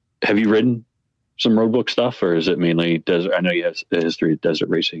mean, have you ridden some roadbook stuff, or is it mainly desert? I know you have a history of desert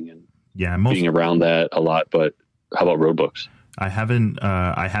racing and being around that a lot, but how about roadbooks? I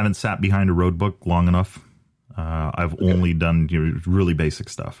haven't sat behind a roadbook long enough. I've only done really basic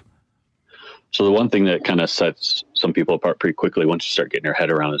stuff. So the one thing that kind of sets some people apart pretty quickly once you start getting your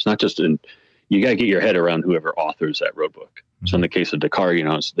head around, it's not just you got to get your head around whoever authors that roadbook. Mm-hmm. So in the case of Dakar,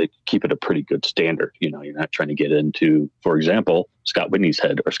 they keep it a pretty good standard. You're not trying to get into, for example, Scott Whitney's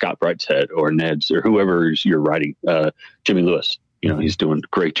head or Scott Bright's head or Ned's or whoever you're riding. Jimmy Lewis, he's doing a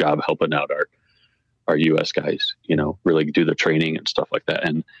great job helping out our U.S. guys, really do the training and stuff like that.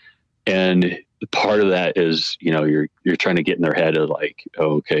 And part of that is, you're trying to get in their head of like,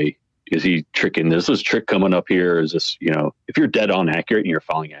 oh, okay, is he tricking? Is this trick coming up here? Is this, if you're dead on accurate and you're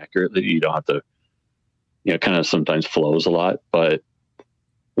following accurately, you don't have to, kind of sometimes flows a lot. But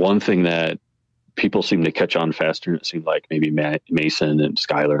one thing that people seem to catch on faster, and it seemed like maybe Mason and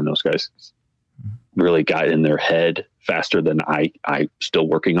Skylar and those guys really got in their head faster than I'm still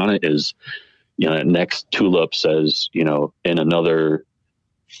working on it, is, next tulip says, in another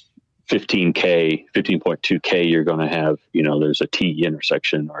 15.2K, you're going to have, there's a T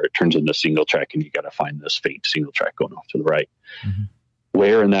intersection, or it turns into single track, and you got to find this faint single track going off to the right. Mm-hmm.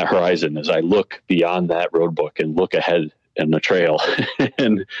 Where in that horizon, as I look beyond that road book and look ahead in the trail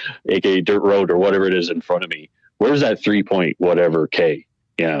and aka dirt road or whatever it is in front of me, where's that 3 point whatever K,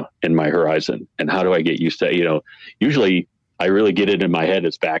 in my horizon? And how do I get used to, usually I really get it in my head.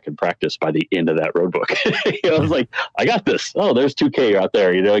 It's back in practice by the end of that road book. I was like, I got this. Oh, there's 2K out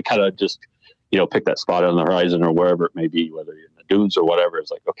there. I kind of just, pick that spot on the horizon or wherever it may be, whether you're in the dunes or whatever.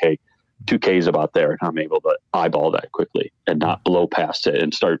 It's like, okay, 2K is about there. And I'm able to eyeball that quickly and not blow past it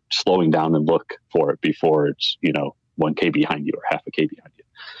and start slowing down and look for it before it's, 1K behind you or half a K behind you.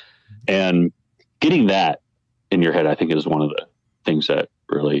 And getting that in your head, I think, is one of the things that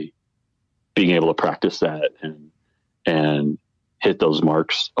really being able to practice that and hit those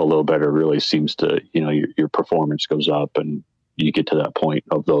marks a little better really seems to, your performance goes up and you get to that point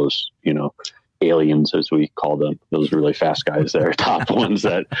of those, aliens, as we call them, those really fast guys that are top ones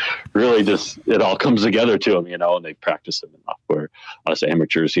that really just, it all comes together to them, and they practice them enough, where us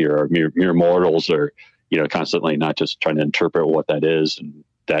amateurs here are mere mortals, or, constantly not just trying to interpret what that is. And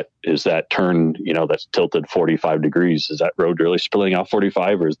that is that turn, that's tilted 45 degrees. Is that road really spilling out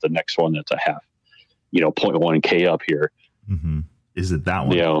 45, or is the next one that's a half, 0.1K up here? Mm-hmm. Is it that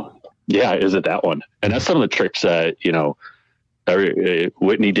one? Yeah. Is it that one? And that's some of the tricks that,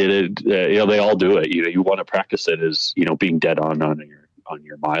 Whitney did it. They all do it. You want to practice it as, being dead on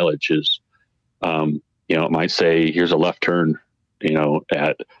your mileage is, it might say, here's a left turn, and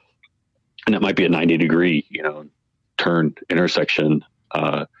it might be a 90 degree, turn intersection.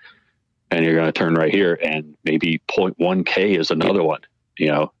 And you're going to turn right here, and maybe 0.1K is another one,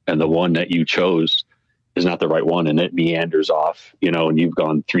 and the one that you chose is not the right one, and it meanders off, and you've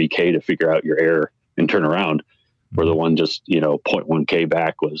gone 3K to figure out your error and turn around, where the one just, 0.1K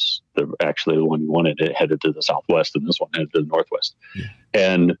back was actually the one you wanted. It headed to the southwest, and this one headed to the northwest. Yeah.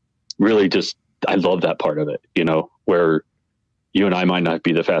 And really just, I love that part of it, where you and I might not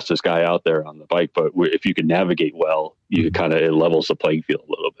be the fastest guy out there on the bike, but if you can navigate well, you it levels the playing field a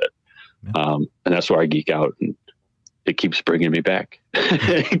little bit. Yeah. And that's where I geek out, and it keeps bringing me back.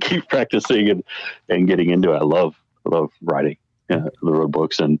 Keep practicing and getting into it. I love riding the road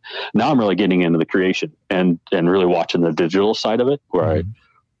books, and now I'm really getting into the creation and really watching the digital side of it, where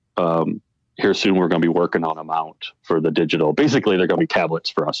here soon we're going to be working on a mount for the digital. Basically, they're going to be tablets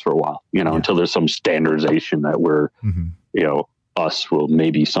for us for a while, until there's some standardization that we're, us will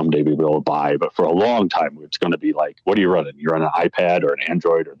maybe someday be able to buy. But for a long time, it's going to be like, what are you running? You're on an iPad or an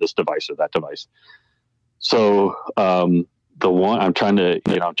Android or this device or that device. So the one I'm trying to,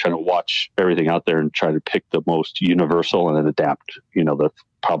 watch everything out there and try to pick the most universal and then adapt,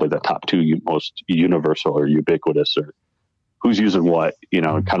 probably the top two most universal or ubiquitous, or who's using what,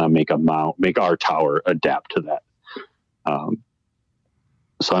 and kind of make our tower adapt to that.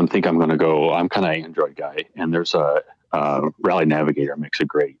 So I'm going to go, I'm kind of an Android guy, and there's a Rally Navigator makes a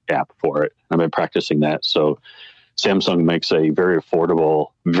great app for it. I've been practicing that. So Samsung makes a very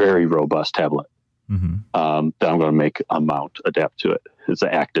affordable, very robust tablet. Mm-hmm. That I'm going to make a mount adapt to it. It's an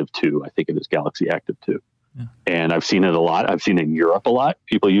Active 2. I think it is Galaxy Active 2. Yeah. And I've seen it a lot. I've seen it in Europe a lot,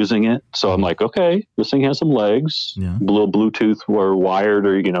 people using it. So I'm like, okay, this thing has some legs, a little Bluetooth or wired,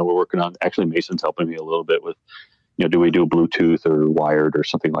 or, we're working on, actually Mason's helping me a little bit with, do we do Bluetooth or wired or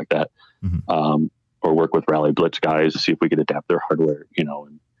something like that? Mm-hmm. Or work with Rally Blitz guys to see if we could adapt their hardware,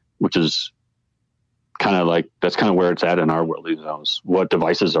 which is kind of like, that's kind of where it's at in our world. What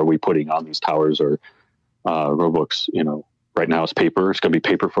devices are we putting on these towers or roadbooks? Right now it's paper. It's going to be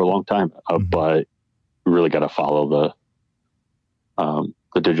paper for a long time, but we really got to follow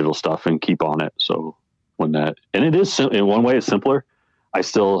the digital stuff and keep on it. So and it is, in one way it's simpler. I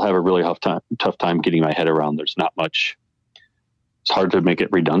still have a really tough time getting my head around. There's not much. It's hard to make it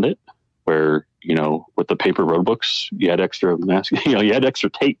redundant where, with the paper road books, you had extra you had extra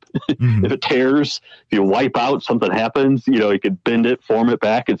tape. If it tears, if you wipe out, something happens, you could bend it, form it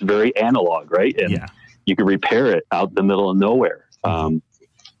back. It's very analog, right? And you can repair it out in the middle of nowhere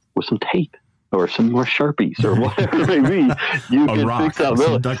with some tape or some more Sharpies or whatever it may be. You can fix out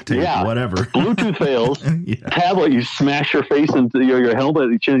some duct tape, whatever. Bluetooth fails, tablet, you smash your face into your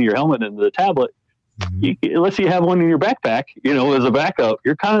helmet, the chin of your helmet into the tablet. Unless you have one in your backpack, as a backup,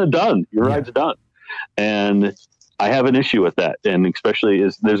 you're kind of done. Your ride's done. And I have an issue with that. And especially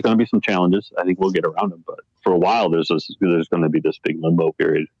there's going to be some challenges. I think we'll get around them. But for a while, there's going to be this big limbo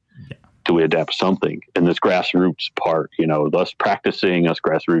period till we adapt something. And this grassroots part, us practicing, us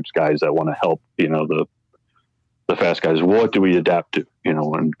grassroots guys that want to help, the fast guys, what do we adapt to,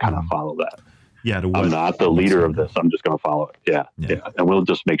 and kind of follow that. Yeah, I'm not the leader of this. I'm just going to follow it. Yeah. And we'll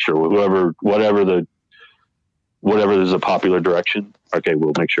just make sure whatever there's a popular direction. Okay,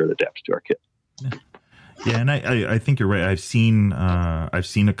 we'll make sure it adapts to our kit. Yeah, and I think you're right. I've seen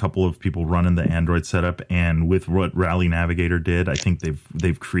a couple of people running the Android setup, and with what Rally Navigator did, I think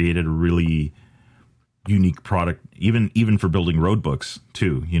they've created a really unique product, even for building road books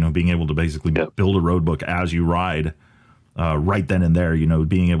too. Being able to basically build a road book as you ride. Right then and there,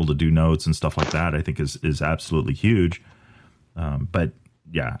 being able to do notes and stuff like that, I think is absolutely huge. But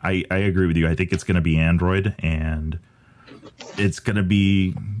yeah, I agree with you. I think it's going to be Android, and it's going to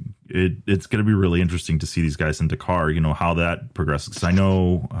be really interesting to see these guys in Dakar. How that progresses. Because I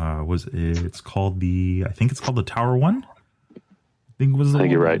know it's called the Tower One. I think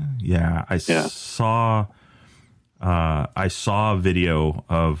you're right. Yeah, I saw a video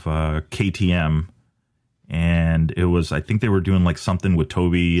of KTM. And it was, I think they were doing like something with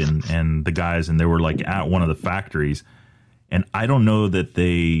Toby and the guys, and they were like at one of the factories. And I don't know that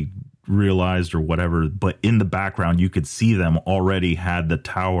they realized or whatever, but in the background, you could see them already had the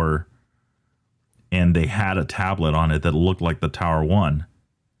tower, and they had a tablet on it that looked like the Tower One.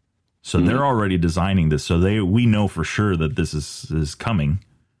 So they're already designing this. So we know for sure that this is coming,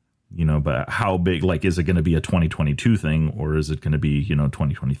 but how big, like, is it going to be a 2022 thing, or is it going to be,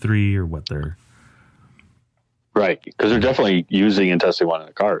 2023 or what they're... Right, because they're definitely using and testing one in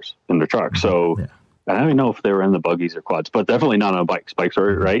the cars, in the truck. So I don't even know if they were in the buggies or quads, but definitely not on bikes. Bikes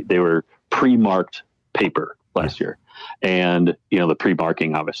were, right? They were pre-marked paper last year. And, the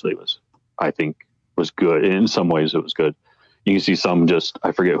pre-marking obviously I think was good. In some ways it was good. You can see some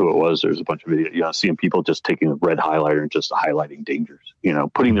I forget who it was. There's a bunch of videos, seeing people just taking a red highlighter and just highlighting dangers,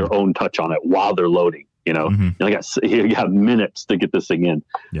 putting their own touch on it while they're loading. You got minutes to get this thing in.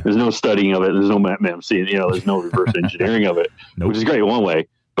 Yeah. There's no studying of it. There's no seeing, there's no reverse engineering of it, which is great one way.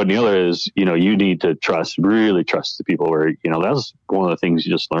 But the other is, you need to really trust the people where, that's one of the things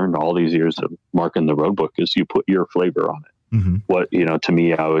you just learned all these years of marking the road book is you put your flavor on it. What, to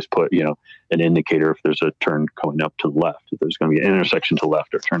me, I always put, an indicator if there's a turn coming up to the left, if there's going to be an intersection to the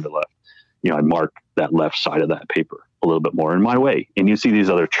left or turn to the left, I mark that left side of that paper a little bit more in my way. And you see these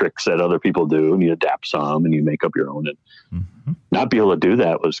other tricks that other people do, and you adapt some and you make up your own. And not be able to do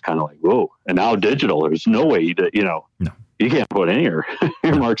that was kind of like, whoa. And now digital, there's no way to, you can't put any of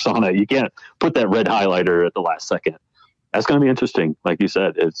your marks on it. You can't put that red highlighter at the last second. That's going to be interesting. Like you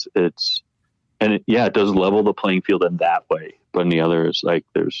said, it does level the playing field in that way. But in the other is like,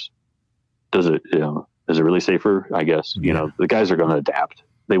 is it really safer? I guess, the guys are going to adapt.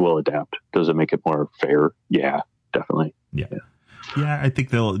 They will adapt. Does it make it more fair? Yeah, definitely. Yeah. I think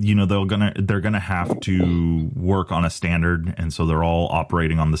they're gonna have to work on a standard, and so they're all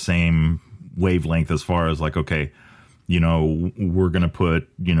operating on the same wavelength as far as like, okay, we're gonna put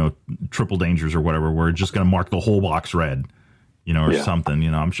triple dangers or whatever. We're just gonna mark the whole box red, or something.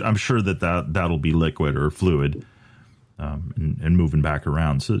 I'm sure that'll be liquid or fluid, and moving back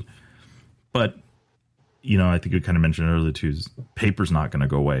around. So, but. I think you kind of mentioned earlier too, is paper's not going to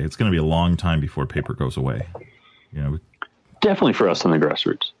go away. It's going to be a long time before paper goes away. Definitely for us in the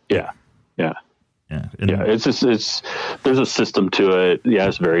grassroots. Yeah. It's there's a system to it. Yeah.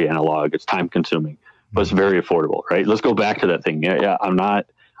 It's very analog. It's time consuming, but it's very affordable, right? Let's go back to that thing. Yeah. I want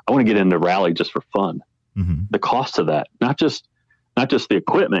to get into rally just for fun. The cost of that, not just the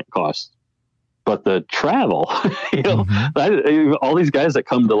equipment cost, but the travel, all these guys that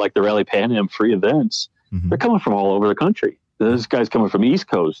come to like the Rally Pan Am free events, they're coming from all over the country. There's guys coming from East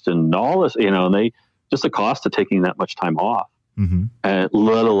Coast and all this, and just the cost of taking that much time off, mm-hmm. and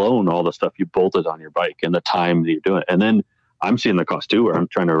let alone all the stuff you bolted on your bike and the time that you're doing it. And then I'm seeing the cost too, where I'm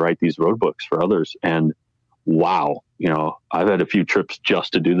trying to write these road books for others. And wow, I've had a few trips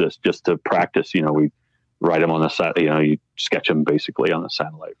just to do this, just to practice. We write them on the sat, you sketch them basically on the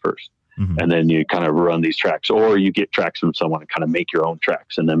satellite first. Mm-hmm. And then you kind of run these tracks, or you get tracks from someone and kind of make your own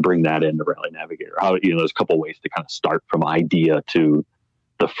tracks and then bring that into Rally Navigator. There's a couple ways to kind of start from idea to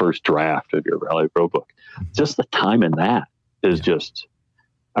the first draft of your Rally road book. Mm-hmm. Just the time in that is just,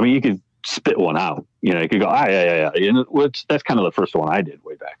 you could spit one out, you could go, yeah. That's kind of the first one I did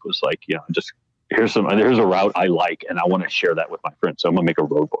way back, was like, just here's a route I like, and I want to share that with my friends. So I'm going to make a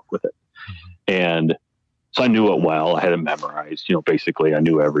road book with it. Mm-hmm. And so I knew it well. I had it memorized, basically I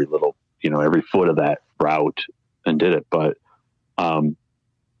knew every little, every foot of that route and did it. But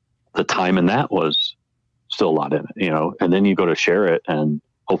the time in that was still a lot in it, and then you go to share it, and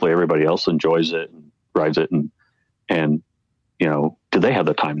hopefully everybody else enjoys it and rides it. And do they have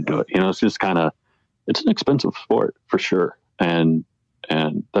the time to do it? It's just it's an expensive sport for sure. And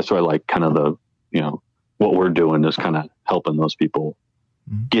that's why I like kind of the, what we're doing is kind of helping those people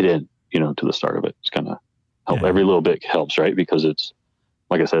mm-hmm. get in, to the start of it. It's kind of help. Every little bit helps, right? Because it's,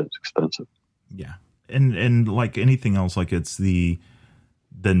 like I said, it's expensive. Yeah. And like anything else, like it's the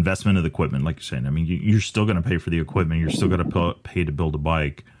investment of the equipment, like you're saying. You're still going to pay for the equipment. You're still going to pay to build a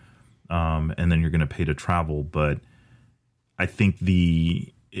bike. And then you're going to pay to travel. But I think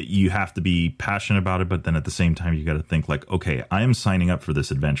you have to be passionate about it. But then at the same time, you got to think like, okay, I am signing up for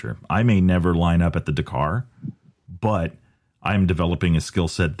this adventure. I may never line up at the Dakar, but I'm developing a skill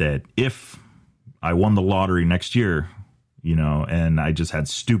set that if I won the lottery next year, and I just had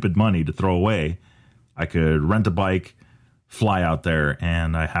stupid money to throw away, I could rent a bike, fly out there,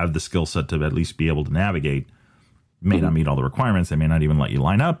 and I have the skill set to at least be able to navigate. May not meet all the requirements. They may not even let you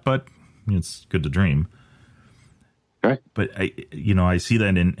line up, but it's good to dream. Right. But I see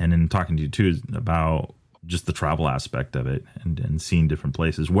that in talking to you too about just the travel aspect of it and seeing different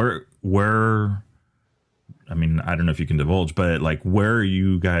places. Where I don't know if you can divulge, but like, where are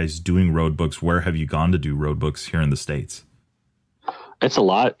you guys doing road books? Where have you gone to do road books here in the States? It's a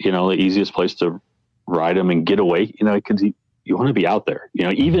lot, the easiest place to ride them and get away, because you want to be out there,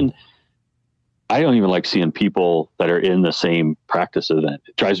 even I don't even like seeing people that are in the same practice event.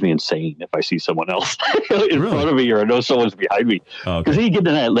 It drives me insane if I see someone else in front of me, or I know someone's behind me. Because then you get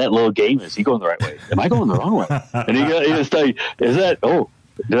in that little game, is he going the right way? Am I going the wrong way? And you just tell you,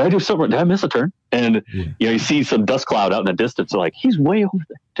 did I do something? Did I miss a turn? And you see some dust cloud out in the distance. Like, he's way over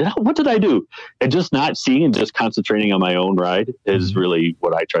there. What did I do? And just not seeing and just concentrating on my own ride is really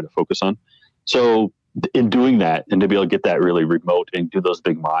what I try to focus on. So in doing that, and to be able to get that really remote and do those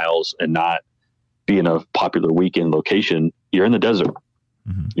big miles and not be in a popular weekend location, you're in the desert.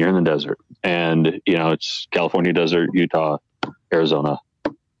 Mm-hmm. You're in the desert. And, it's California desert, Utah, Arizona,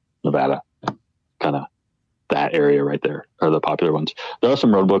 Nevada, kind of that area right there are the popular ones. There are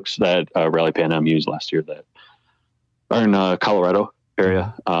some road books that Rally Pan Am used last year that are in Colorado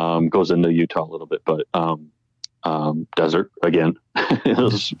area, goes into Utah a little bit, but desert again. It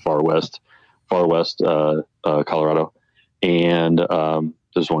was far west Colorado. And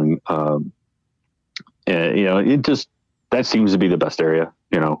there's one, it just, that seems to be the best area,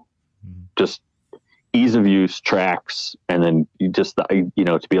 just ease of use, tracks, and then you just, to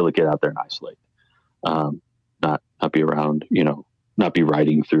be able to get out there and isolate. Not be around, not be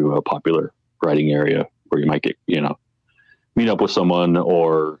riding through a popular riding area where you might get, meet up with someone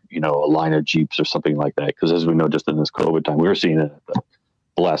or, a line of Jeeps or something like that. Because as we know, just in this COVID time, we were seeing it at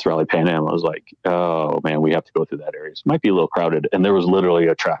the last Rally Pan Am. I was like, oh man, we have to go through that area. It might be a little crowded. And there was literally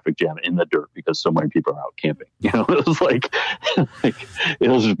a traffic jam in the dirt because so many people are out camping. It was like it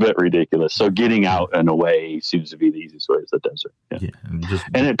was a bit ridiculous. So getting out and away seems to be the easiest way, is the desert.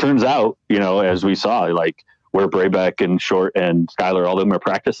 And it turns out, as we saw, like where Brayback and Short and Skylar, all of them are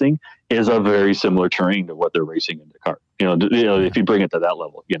practicing, is a very similar terrain to what they're racing in Dakar. If you bring it to that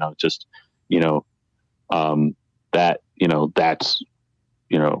level, that's,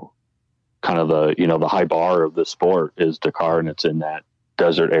 kind of the high bar of the sport is Dakar, and it's in that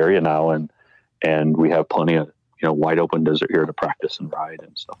desert area now. And we have plenty of, wide open desert here to practice and ride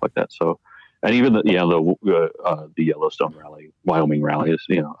and stuff like that. So, and even the Yellowstone Rally, Wyoming Rally is,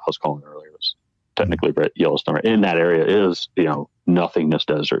 I was calling earlier, was technically Yellowstone in that area is, nothingness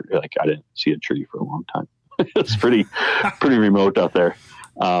desert. Like I didn't see a tree for a long time. It's pretty remote out there.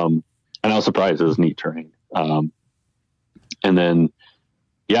 And I was surprised. It was neat terrain. And then,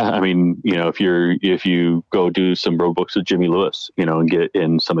 if you go do some road books with Jimmy Lewis, and get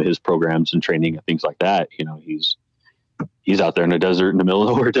in some of his programs and training and things like that, he's out there in the desert, in the middle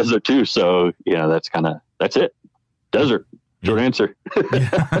of nowhere desert too. So, that's it. Desert. Short answer.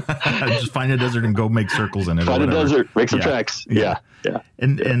 Just find a desert and go make circles in it. Find a desert, make some tracks. Yeah.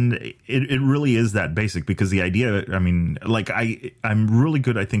 And it really is that basic, because the idea, I mean, like I'm really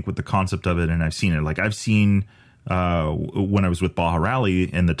good, I think, with the concept of it, and I've seen it. Like I've seen when I was with Baja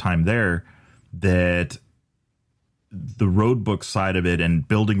Rally and the time there, that the road book side of it and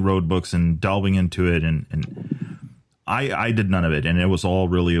building road books and delving into it, and I did none of it, and it was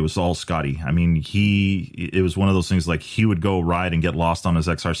all Scotty. I mean, it was one of those things, like he would go ride and get lost on his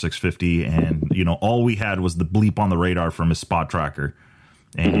XR650, and all we had was the bleep on the radar from his spot tracker,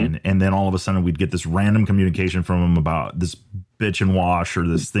 and then all of a sudden we'd get this random communication from him about this bitch and wash or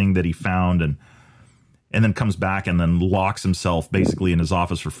this thing that he found, and then comes back and then locks himself basically in his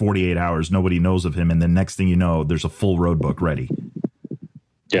office for 48 hours. Nobody knows of him, and then next thing you know, there's a full road book ready.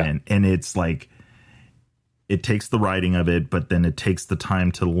 Yeah, and it's like, it takes the writing of it, but then it takes the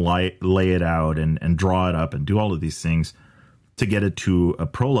time to lay it out and draw it up and do all of these things to get it to a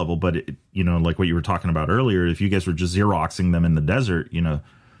pro level. But like what you were talking about earlier, if you guys were just Xeroxing them in the desert,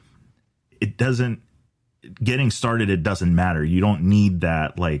 it doesn't, getting started, it doesn't matter. You don't need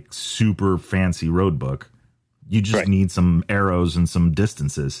that like super fancy road book. You just need some arrows and some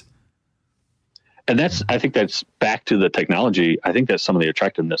distances. And I think that's back to the technology. I think that's some of the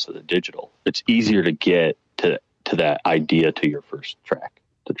attractiveness of the digital. It's easier to get to that idea, to your first track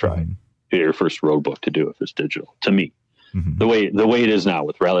to try, your first road book to do if it's digital. To me, the way it is now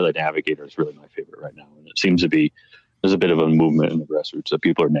with Rally Light Navigator is really my favorite right now, and it seems to be, there's a bit of a movement in the grassroots that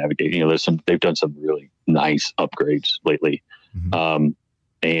people are navigating. They've done some really nice upgrades lately, and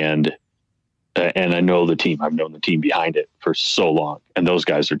I know the team. I've known the team behind it for so long, and those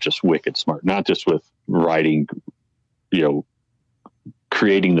guys are just wicked smart. Not just with writing,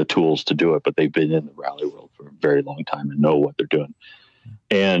 creating the tools to do it, but they've been in the rally world for a very long time and know what they're doing.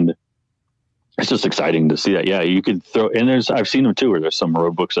 And it's just exciting to see that. Yeah, you could throw, and I've seen them too, where there's some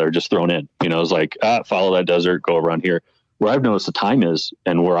road books that are just thrown in. It's like, follow that desert, go around here. Where I've noticed the time is,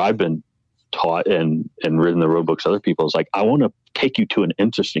 and where I've been taught and written the road books, other people, is like, I want to take you to an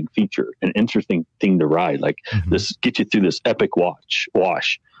interesting feature, an interesting thing to ride. Like this, get you through this epic wash,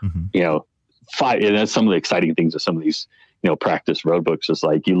 and that's some of the exciting things of some of these, practice road books, is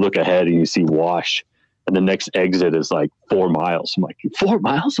like, you look ahead and you see wash, and the next exit is like 4 miles. I'm like, 4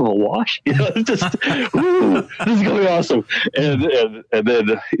 miles of a wash? It's just, woo, this is going to be awesome. And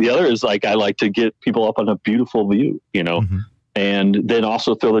then the other is like, I like to get people up on a beautiful view, and then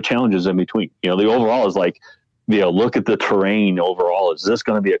also throw the challenges in between. The overall is like, look at the terrain overall. Is this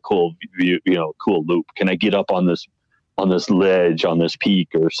going to be a cool view, cool loop? Can I get up on this ledge, on this peak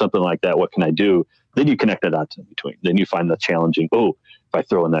or something like that? What can I do? Then you connect the dots in between. Then you find the challenging, if I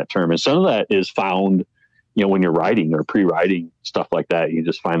throw in that term. And some of that is found, when you're riding or pre-riding, stuff like that. You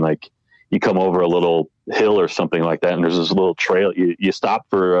just find, like, you come over a little hill or something like that, and there's this little trail. You stop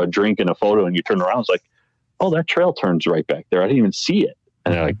for a drink and a photo, and you turn around. It's like, that trail turns right back there. I didn't even see it.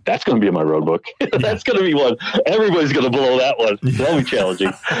 And they're like, that's going to be in my road book. That's going to be one. Everybody's going to blow that one. That'll be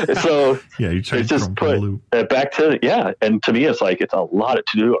challenging. So you try to just put it back to, and to me, it's like, it's a lot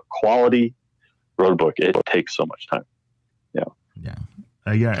to do. A quality road book, it takes so much time.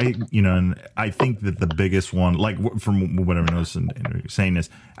 And I think that the biggest one, like from what I've noticed and saying,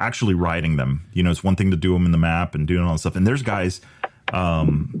 is actually riding them. It's one thing to do them in the map and doing all that stuff, and there's guys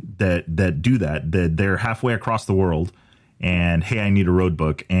that do that they're halfway across the world, and hey, I need a road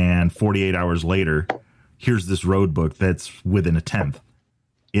book, and 48 hours later, here's this road book that's within a 10th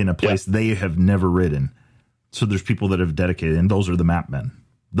in a place they have never ridden. So there's people that have dedicated, and those are the map men.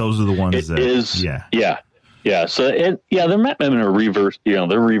 Those are the ones So the map men are reverse.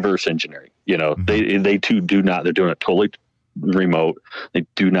 They're reverse engineering. They too do not. They're doing it totally remote. They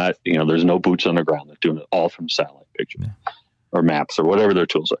do not. There's no boots on the ground. They're doing it all from satellite pictures or maps or whatever their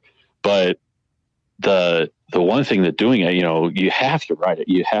tools are. But the one thing that doing it, you have to write it.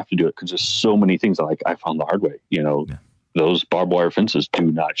 You have to do it because there's so many things. Like I found the hard way. Those barbed wire fences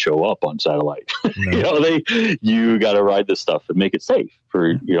do not show up on satellite. No. You got to ride this stuff and make it safe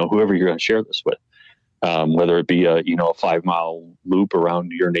for whoever you're going to share this with. Whether it be a 5 mile loop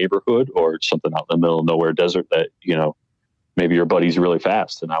around your neighborhood, or it's something out in the middle of nowhere desert that maybe your buddy's really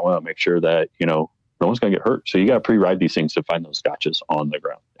fast, and I want to make sure that no one's going to get hurt. So you got to pre-ride these things to find those gotchas on the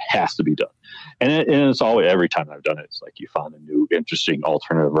ground. It has to be done, and it's always, every time I've done it, it's like you found a new interesting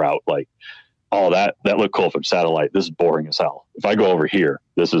alternative route. Like, that looked cool from satellite. This is boring as hell. If I go over here,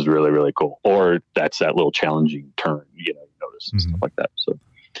 this is really, really cool. Or that's that little challenging turn, you notice and stuff like that. So,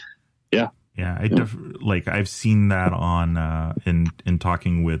 yeah. Yeah, I've seen that on in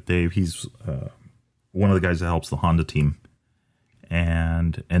talking with Dave. He's one of the guys that helps the Honda team.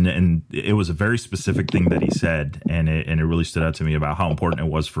 And it was a very specific thing that he said, and it really stood out to me about how important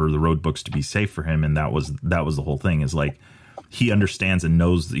it was for the road books to be safe for him. And that was the whole thing, is like, he understands and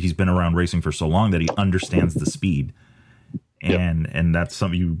knows that he's been around racing for so long that he understands the speed. And that's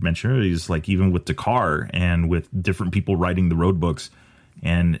something you mentioned earlier, is like, even with Dakar and with different people writing the road books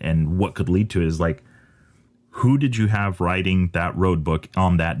and what could lead to it, is like, who did you have writing that road book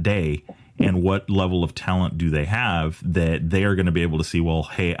on that day? And what level of talent do they have that they are going to be able to see, well,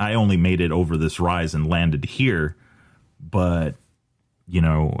 hey, I only made it over this rise and landed here, but, you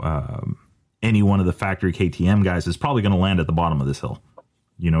know, any one of the factory KTM guys is probably going to land at the bottom of this hill,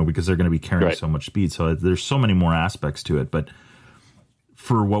 you know, because they're going to be carrying so much speed. So there's so many more aspects to it. But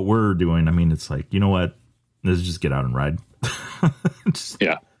for what we're doing, I mean, it's like, you know what, let's just get out and ride.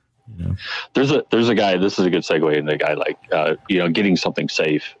 Yeah. You know. There's a guy, this is a good segue into a guy like, you know, getting something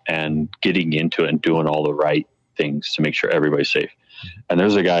safe and getting into it and doing all the right things to make sure everybody's safe. And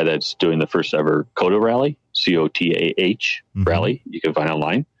there's a guy that's doing the first ever COTA rally, COTAH rally. You can find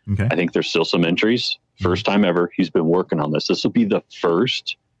online. Okay. I think there's still some entries. First time ever. He's been working on this. This will be the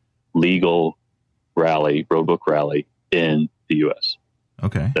first legal rally, roadbook rally in the U.S.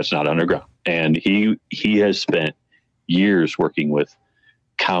 Okay. That's not underground. And he has spent years working with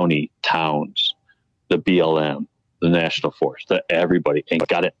county, towns, the BLM, the National Forest, everybody, and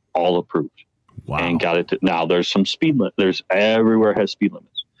got it all approved. Wow. And got it now there's some speed limit. There's everywhere has speed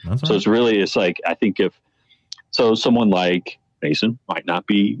limits. That's so right. It's like, I think someone like Mason might not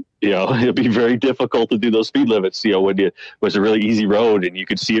be, you know, it'd be very difficult to do those speed limits. You know, when it was a really easy road and you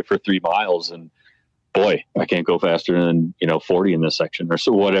could see it for 3 miles, and boy, I can't go faster than, you know, 40 in this section, or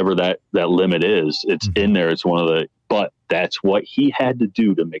so whatever that limit is. It's in there. It's one of the, but that's what he had to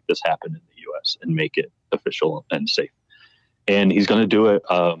do to make this happen in the U.S. and make it official and safe. And he's going to do it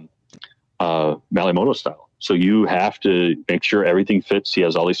Malimoto style. So you have to make sure everything fits. He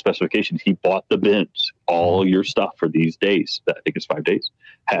has all these specifications. He bought the bins. All your stuff for these days, I think it's 5 days,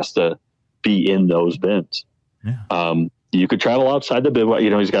 has to be in those bins. Yeah. You could travel outside the bivouac. You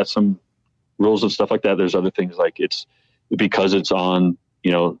know, he's got some rules and stuff like that. There's other things like it's because it's on,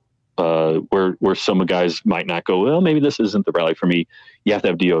 you know, where some guys might not go, well, maybe this isn't the rally for me. You have to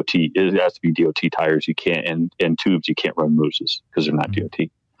have DOT. It has to be DOT tires. You can't, and tubes. You can't run mooses because they're not DOT.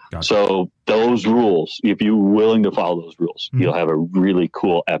 Gotcha. So those rules, if you're willing to follow those rules, you'll have a really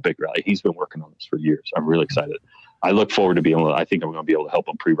cool, epic rally. He's been working on this for years. I'm really excited. I look forward to being able to, I think I'm going to be able to help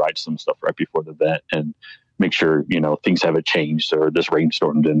him pre-ride some stuff right before the event and make sure, you know, things haven't changed, or this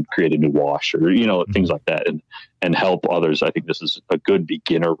rainstorm didn't create a new wash, or, you know, things like that, and help others. I think this is a good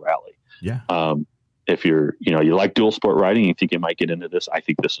beginner rally. Yeah. If you're, you know, you like dual sport riding, you think you might get into this, I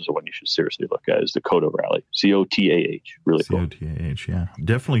think this is the one you should seriously look at, is the COTA rally, COTAH. Really cool. COTAH, yeah.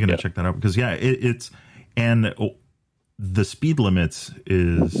 Definitely going to check that out, because it's, and the speed limits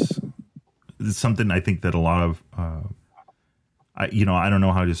is something I think that a lot of, I don't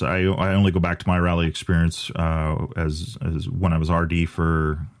know how to say, I only go back to my rally experience as when I was RD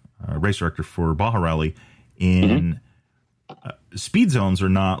for race director for Baja Rally. Speed zones are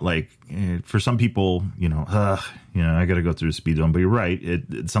not like, for some people, you know, I got to go through a speed zone. But you're right.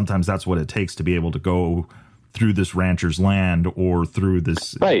 Sometimes that's what it takes to be able to go through this rancher's land or through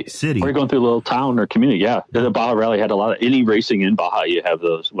this city. Or you're going through a little town or community. Yeah. The Baja Rally had a lot of, any racing in Baja, you have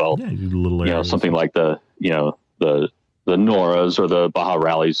those. Well, little areas. You know, something like the Noras or the Baja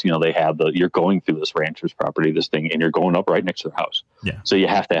Rallies, you know, they have you're going through this rancher's property, this thing, and you're going up right next to their house. Yeah. So you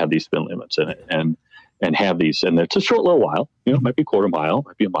have to have these spin limits in it and have these, and it's a short little while, you know, it might be a quarter mile,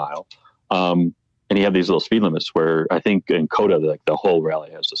 might be a mile. And you have these little speed limits where I think in COTA, like the whole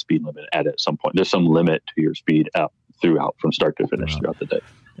rally has a speed limit at some point. There's some limit to your speed up throughout from start to finish throughout the day.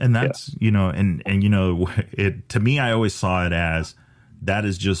 And that's, you know, and you know, it, to me, I always saw it as that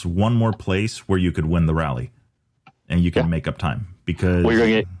is just one more place where you could win the rally and you can make up time, because you're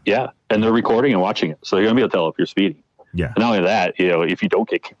going to get, and they're recording and watching it. So you're going to be able to tell if you're speeding. Yeah. And not only that, you know, if you don't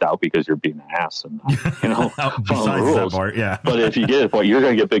get kicked out because you're being an ass and, you know, following the rules, but if you get it, you're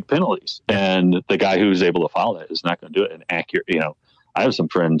going to get big penalties. And the guy who's able to follow that is not going to do it in accurate. You know, I have some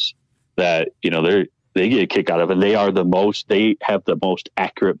friends that, you know, they get a kick out of it. And they have the most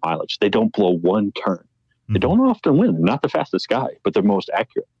accurate mileage. They don't blow one turn. They don't often win. They're not the fastest guy, but they're most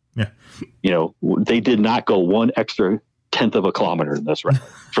accurate. Yeah. You know, they did not go one extra 1/10 of a kilometer in this round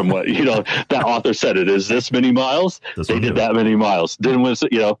from what, you know, that author said it is this many miles. They did that many miles. Didn't win,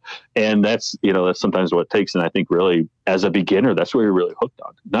 you know, and that's, you know, that's sometimes what it takes. And I think really as a beginner, that's where you're really hooked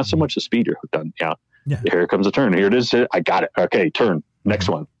on. Not so much the speed you're hooked on. Yeah. Here comes a turn. Here it is. I got it. Okay. Turn. Next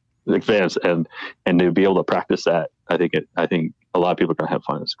one. Advance. And to be able to practice that, I think a lot of people are going to have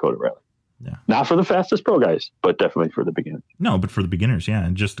fun at this COTA rally. Yeah. Not for the fastest pro guys, but definitely for the beginners. No, but for the beginners, yeah.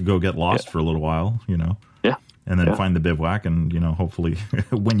 And just to go get lost for a little while, Yeah. And then find the bivouac, and, hopefully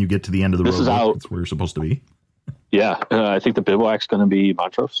when you get to the end of the road, that's where you're supposed to be. Yeah. I think the bivouac's going to be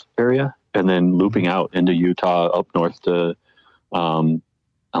Montrose area, and then looping out into Utah up north to, I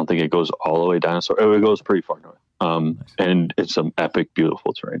don't think it goes all the way down. So it goes pretty far north. Nice. And it's some epic,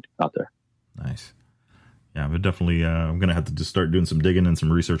 beautiful terrain out there. Nice. Yeah, but definitely, I'm gonna have to just start doing some digging and some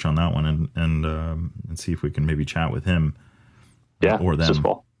research on that one, and see if we can maybe chat with him. Yeah, or them. This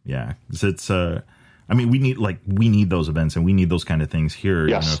fall. Yeah, because it's. I mean, we need those events, and we need those kind of things here.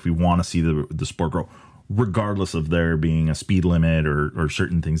 Yes. If we want to see the sport grow, regardless of there being a speed limit or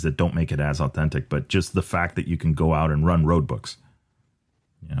certain things that don't make it as authentic, but just the fact that you can go out and run road books.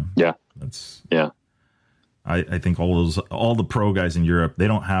 Yeah. That's yeah. I think all the pro guys in Europe, they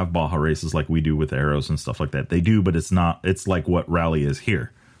don't have Baja races like we do with arrows and stuff like that. They do, but it's like what rally is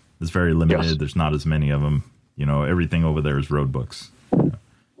here. It's very limited. Yes. There's not as many of them. Everything over there is road books.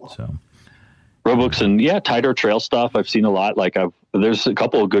 So road books and tighter trail stuff. I've seen a lot. Like there's a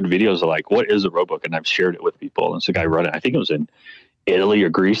couple of good videos of like, what is a road book? And I've shared it with people. And it's a guy running, I think it was in Italy or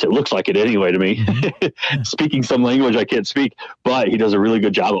Greece. It looks like it anyway to me. Mm-hmm. Speaking some language I can't speak, but he does a really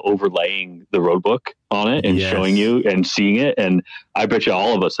good job of overlaying the road book on it and showing you and seeing it. And I bet you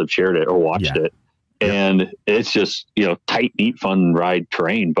all of us have shared it or watched it. And it's just, tight, neat, fun ride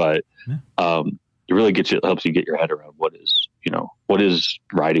terrain, but it really helps you get your head around what is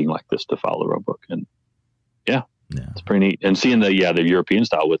riding like this to follow the road book. And it's pretty neat. And seeing the European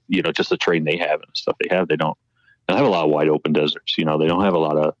style with, just the terrain they have and stuff they have, they don't have a lot of wide open deserts. They don't have a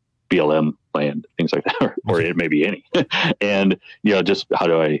lot of BLM land, things like that, or it may be any. And, just how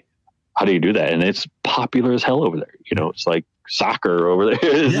do you do that? And it's popular as hell over there. It's like soccer over there.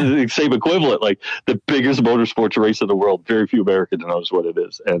 It's the same equivalent, like the biggest motorsports race in the world. Very few Americans knows what it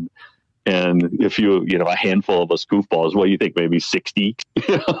is. And if a handful of us goofballs, what do you think? Maybe 60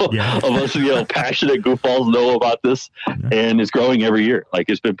 of us, passionate goofballs know about this, and it's growing every year. Like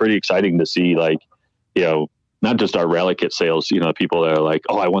it's been pretty exciting to see, not just our rally kit sales, people that are like,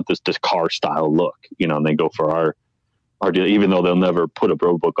 oh, I want this car style look, and they go for our deal, even though they'll never put a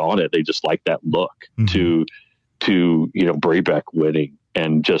road book on it. They just like that look to Braybeck winning,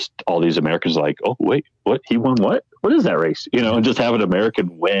 and just all these Americans like, oh, wait, what? He won what? What is that race? And just have an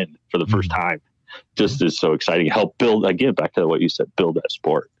American win for the first time just is so exciting. Help build, again, back to what you said, build that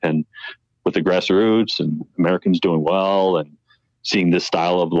sport. And with the grassroots and Americans doing well and seeing this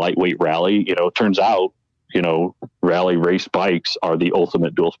style of lightweight rally, turns out, rally race bikes are the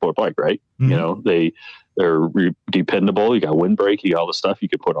ultimate dual sport bike, right? They're dependable. You got windbreak, you got all the stuff. You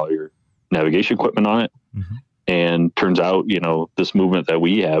can put all your navigation equipment on it. And turns out, this movement that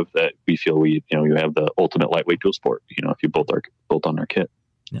we have, that we feel you have the ultimate lightweight dual sport, if you built on our kit.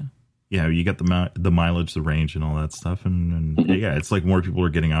 Yeah. You got the mileage, the range and all that stuff. And it's like more people are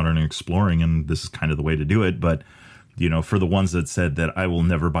getting out and exploring, and this is kind of the way to do it. But, for the ones that said that I will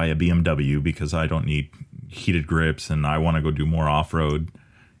never buy a BMW because I don't need heated grips and I want to go do more off-road,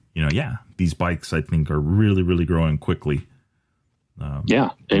 these bikes I think are really, really growing quickly.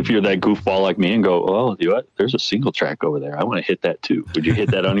 If you're that goofball like me and go, oh, there's a single track over there, I want to hit that too. Would you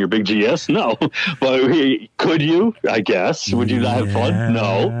hit that on your big GS? No. But could you? I guess. Would you not have fun?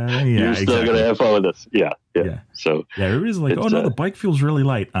 No. You're still going to have fun with this. Yeah. So everybody's like, oh no, the bike feels really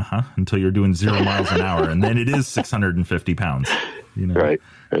light. Until you're doing 0 miles an hour, and then it is 650 pounds. Right.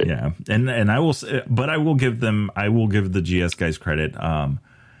 Yeah. And I will say, but I will give the GS guys credit.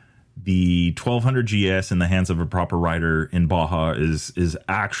 The 1200 GS in the hands of a proper rider in Baja is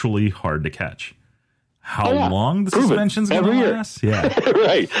actually hard to catch. How long the suspension's going to last? Yeah.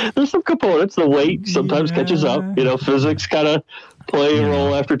 Right. There's some components. The weight sometimes catches up. Physics kind of play a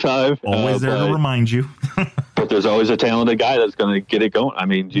role after time. Always there to remind you. But there's always a talented guy that's going to get it going. I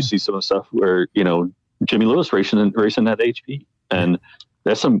mean, you see some of the stuff where, Jimmy Lewis racing that HP. And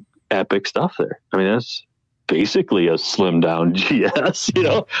that's some epic stuff there. I mean, that's basically a slimmed down GS,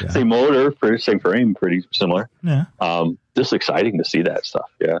 same motor, same frame, pretty similar. Yeah. Just exciting to see that stuff.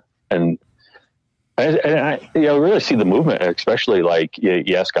 Yeah. And I really see the movement, especially like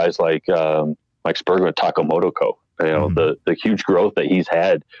you ask guys like Mike Spurgeon at Takamoto Co. The huge growth that he's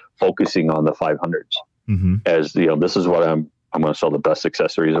had focusing on the 500s as this is what I'm going to sell the best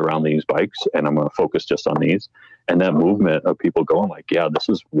accessories around these bikes, and I'm going to focus just on these. And that movement of people going like, this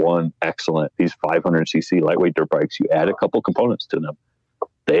is one excellent, these 500cc lightweight dirt bikes, you add a couple components to them,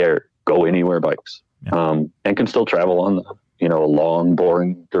 they're go anywhere bikes, and can still travel on a long,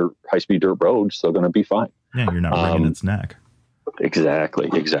 boring high-speed dirt road. So going to be fine. Yeah. You're not breaking its neck. Exactly.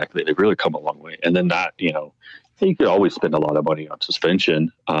 They've really come a long way. And then not, You could always spend a lot of money on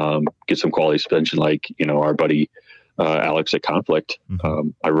suspension, get some quality suspension, like, our buddy Alex at Conflict.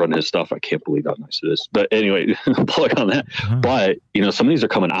 I run his stuff. I can't believe how nice it is. But anyway, plug on that. But, some of these are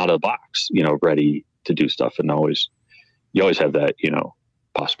coming out of the box, ready to do stuff. And you always have that,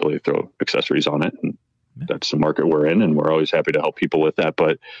 possibility to throw accessories on it. And that's the market we're in. And we're always happy to help people with that.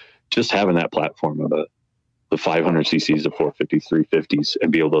 But just having that platform of the 500 cc's, the 450s, 350s,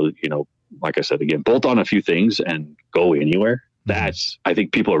 and be able to, like I said, again, bolt on a few things and go anywhere. I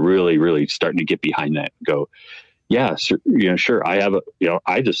think people are really, really starting to get behind that and go, yeah, sure. I have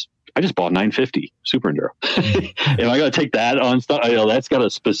I just bought 950 Super Enduro. Am I going to take that on stuff? That's got a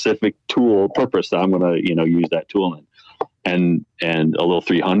specific tool purpose that I'm going to, use that tool in. And a little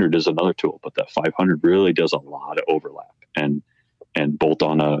 300 is another tool, but that 500 really does a lot of overlap and bolt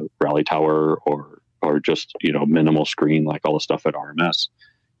on a rally tower or just, minimal screen, like all the stuff at RMS.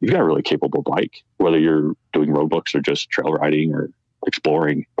 You've got a really capable bike, whether you're doing road books or just trail riding or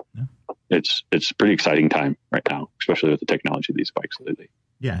exploring. Yeah. It's a pretty exciting time right now, especially with the technology of these bikes lately.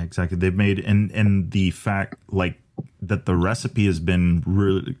 Yeah, exactly. They've made, and the fact like that the recipe has been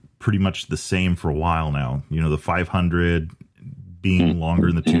really pretty much the same for a while now. The 500 being longer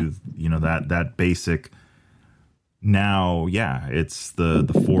in the tooth, that basic. Now, yeah, it's the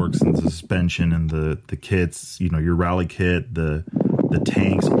forks and the suspension and the kits, your rally kit, the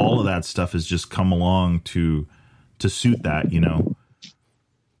tanks, all of that stuff has just come along to suit that,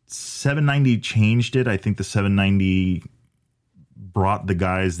 790 changed it. I think the 790 brought the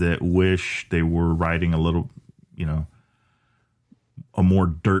guys that wish they were riding a little, a more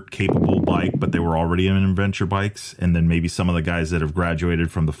dirt capable bike, but they were already in adventure bikes. And then maybe some of the guys that have graduated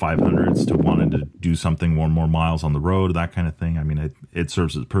from the 500s to wanted to do something more miles on the road, that kind of thing. I mean, it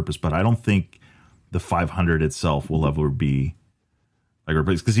serves its purpose, but I don't think the 500 itself will ever be like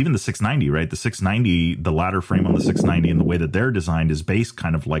replaced, because even the 690, right? The 690, the ladder frame on the 690 and the way that they're designed is based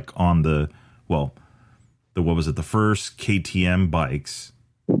kind of like on the first KTM bikes.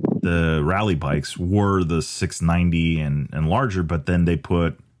 The rally bikes were the 690 and larger, but then they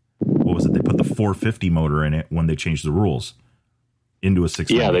put, they put the 450 motor in it when they changed the rules into a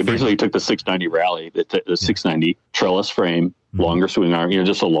 690. Yeah, they basically took the 690 rally, the 690 trellis frame, longer swing arm,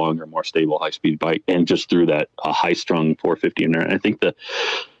 just a longer, more stable, high-speed bike, and just threw that high-strung 450 in there. And I think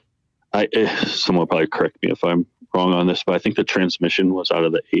someone will probably correct me if I'm wrong on this, but I think the transmission was out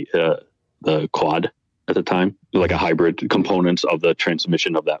of the quad at the time, like a hybrid components of the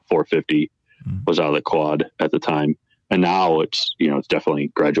transmission of that 450 was out of the quad at the time. And now it's, it's definitely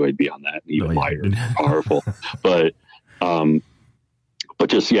graduated beyond that, even lighter, powerful. But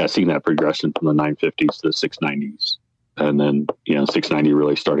just, seeing that progression from the 950s to the 690s, and then, 690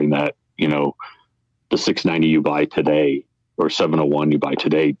 really starting that, the 690 you buy today or 701 you buy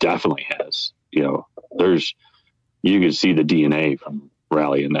today definitely has, you can see the DNA from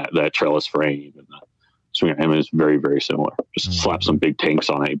rally in that trellis frame and the swing. I mean, it's very, very similar. Just slap some big tanks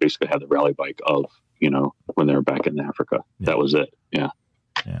on it. You basically have the rally bike of, when they were back in Africa. Yeah. That was it. Yeah.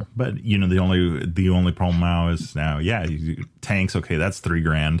 Yeah. But, the only problem now is tanks. Okay. That's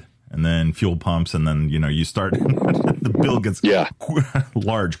 $3,000. And then fuel pumps. And then, you start, the bill gets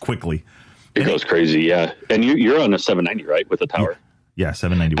large quickly. It goes crazy. Yeah. And you're on a 790, right? With the tower. Yeah,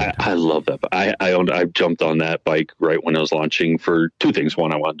 790. I love that. I jumped on that bike right when I was launching for two things.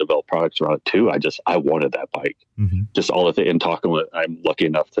 One, I wanted to develop products around it. Two, I wanted that bike. Just all of it. And talking with, I'm lucky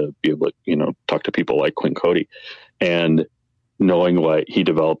enough to be able to, talk to people like Quinn Cody, and knowing what he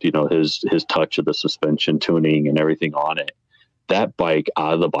developed, his touch of the suspension tuning and everything on it. That bike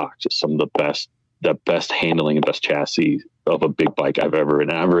out of the box is some of the best handling and best chassis of a big bike I've ever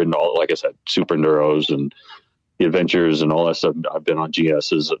ridden. I've ridden all, like I said, Super Enduros and the Adventures and all that stuff. I've been on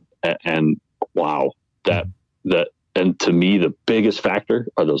GSs and wow, and to me, the biggest factor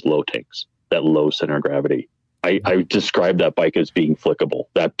are those low tanks, that low center of gravity. I described that bike as being flickable.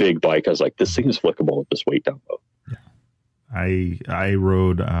 That big bike, I was like, this thing is flickable with this weight down low. I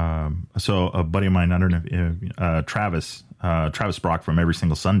rode, so a buddy of mine, I don't know, Travis Brock from Every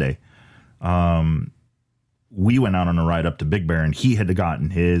Single Sunday. We went out on a ride up to Big Bear, and he had gotten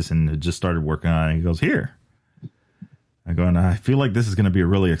his and had just started working on it. He goes, here. I go, and I feel like this is going to be a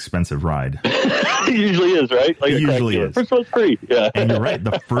really expensive ride. It usually is, right? Like it usually is. First one's free. Yeah. And you're right.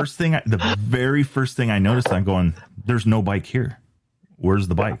 The very first thing I noticed, I'm going, there's no bike here. Where's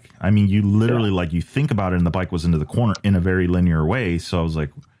the bike? I mean, you literally, you think about it, and the bike was into the corner in a very linear way. So I was like,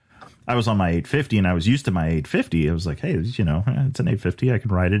 I was on my 850, and I was used to my 850. I was like, hey, it's an 850. I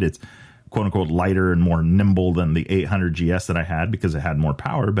can ride it. It's quote unquote lighter and more nimble than the 800 GS that I had because it had more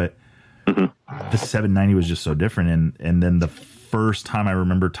power. But the 790 was just so different. And then the first time I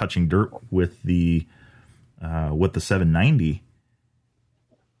remember touching dirt with the with the 790,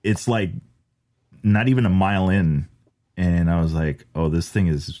 it's like not even a mile in, and I was like, oh, this thing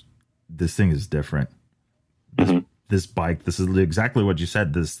is different. This bike, this is exactly what you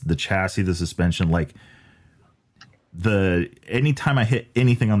said. The chassis, the suspension, like anytime I hit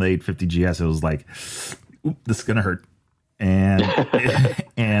anything on the 850 GS, it was like, oop, this is gonna hurt. And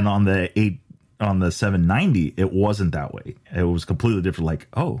and on the 790, it wasn't that way. It was completely different. Like,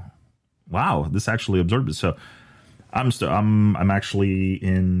 oh, wow, this actually absorbed it. So I'm actually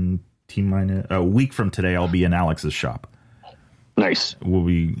in T-minus a week from today. I'll be in Alex's shop. Nice. We'll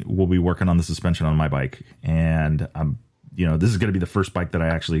be working on the suspension on my bike, and this is going to be the first bike that I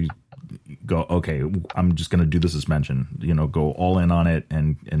actually go, okay, I'm just going to do the suspension, go all in on it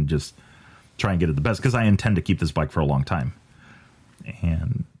and just try and get it the best, because I intend to keep this bike for a long time.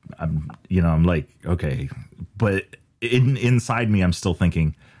 And I'm like, okay, but inside me, I'm still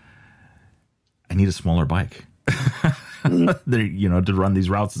thinking, I need a smaller bike, to run these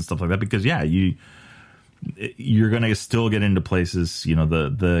routes and stuff like that, because you're going to still get into places,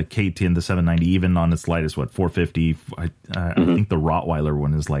 the KT and the 790, even on its lightest, 450. I think the Rottweiler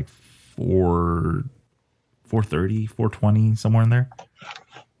one is like 430, 420, somewhere in there.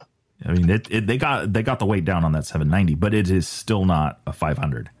 I mean, they got the weight down on that 790, but it is still not a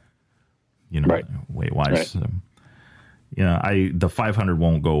 500, right. weight wise. Right. So, the 500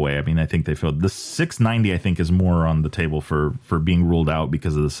 won't go away. I mean, I think they feel the 690, I think, is more on the table for being ruled out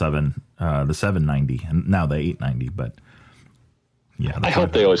because of the 790 and now the 890. But yeah, I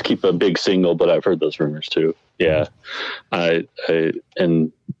hope they always keep a big single, but I've heard those rumors too. Yeah.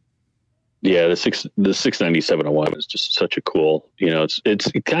 The 690 701 is just such a cool, it's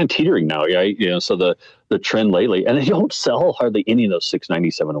kind of teetering now. Yeah. So the trend lately, and they don't sell hardly any of those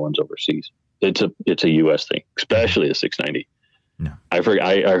 690 701s overseas. It's a US thing, especially the 690. No. I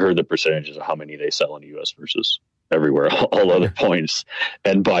heard the percentages of how many they sell in the US versus everywhere, all other points.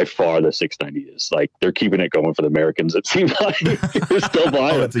 And by far the 690 is like, they're keeping it going for the Americans. It seems like they're still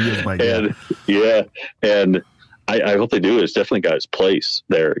buying it's a US bike. And and I hope they do. It's definitely got its place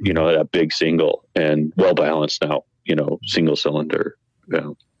there, that big single and well balanced now, single cylinder,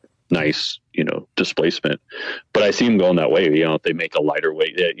 nice, displacement. But I see them going that way. If they make a lighter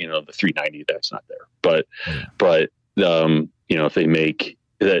weight, the 390, that's not there. But if they make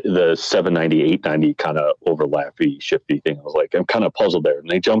the 790, 890 kind of overlappy, shifty thing, I was like, I'm kind of puzzled there. And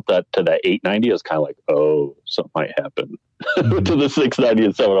they jumped that to that 890. I was kind of like, oh, something might happen to the 690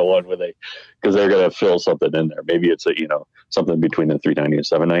 and 701 because they're going to fill something in there. Maybe it's something between the 390 and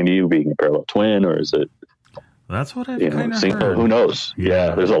 790 being a parallel twin, or is it? That's what I've kind of heard. Who knows?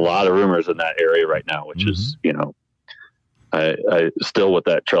 Yeah, there's a lot of rumors in that area right now, which is, I still with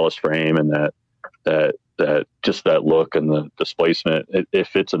that trellis frame and that just that look and the displacement, it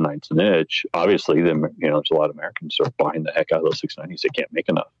fits a nice niche. Obviously, then there's a lot of Americans who are buying the heck out of those 690s. They can't make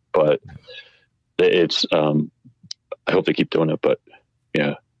enough, but it's. I hope they keep doing it, but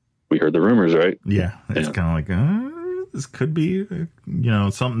yeah, we heard the rumors, right? Yeah, it's kind of like this could be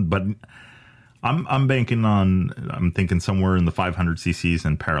something, but I'm banking on. I'm thinking somewhere in the 500 cc's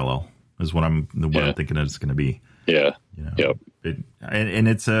and parallel is what I'm thinking it's going to be. Yeah, Yep. And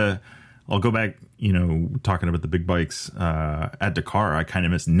it's I'll go back, talking about the big bikes at Dakar. I kind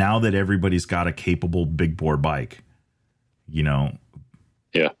of miss now that everybody's got a capable big bore bike. Yeah,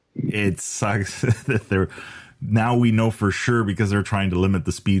 it sucks that now we know for sure, because they're trying to limit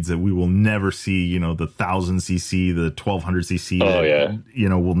the speeds, that we will never see, the 1000 cc, the 1200 cc. Oh, yeah.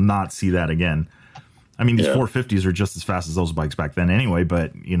 We'll not see that again. I mean, these 450s are just as fast as those bikes back then anyway,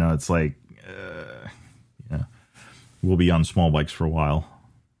 but, it's like, we'll be on small bikes for a while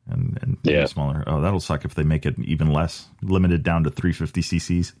and smaller. Oh, that'll suck if they make it even less, limited down to 350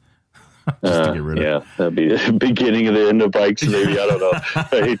 cc's. Just to get rid of. Yeah, that'd be the beginning of the end of bikes, maybe. I don't know.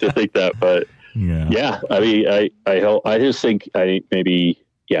 I hate to think that, but yeah. I mean, I hope. I just think maybe.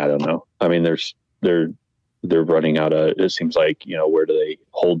 Yeah, I don't know. I mean, they're running out of. It seems like where do they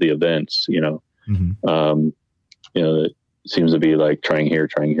hold the events? It seems to be like trying here.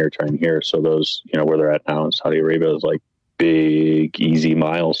 So those where they're at now in Saudi Arabia is like big easy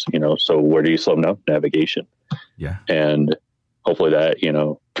miles. So where do you slow them down? Navigation. Yeah, and hopefully that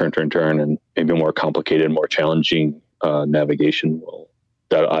turn and maybe more complicated, more challenging navigation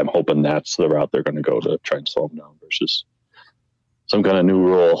that I'm hoping that's the route they're going to go to try and slow them down versus some kind of new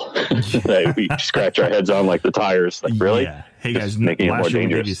rule that we scratch our heads on, like the tires. Like, really? Yeah. Hey guys, making it more dangerous. We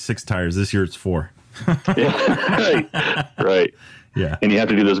gave you 6 tires. This year it's 4. Yeah. Right. Yeah. And you have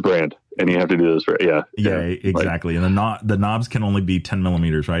to do this brand. And you have to do this. Yeah. Yeah, exactly. And the knobs can only be 10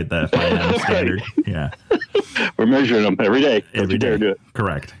 millimeters, right? That 5 standard. Yeah. We're measuring them every day. Don't you dare do it.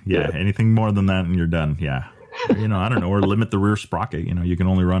 Correct. Yeah. Anything more than that and you're done. Yeah. I don't know, or limit the rear sprocket. You can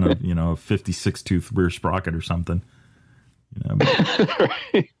only run a 56 tooth rear sprocket or something.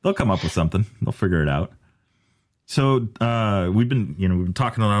 Right. They'll come up with something. They'll figure it out. So we've been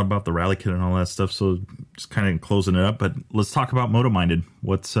talking a lot about the rally kit and all that stuff. So just kind of closing it up, but let's talk about MotoMinded.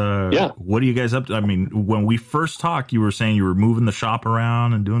 What are you guys up to? I mean, when we first talked, you were saying you were moving the shop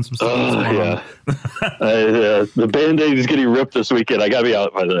around and doing some stuff. The Band-Aid is getting ripped this weekend. I got to be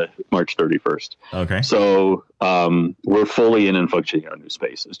out by the March 31st. Okay. So we're fully in and functioning our new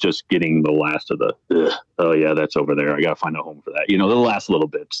space. It's just getting the last of that's over there. I got to find a home for that. The last little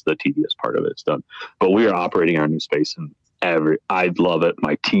bits, the tedious part of it's done. But we are operating our new space, and I love it.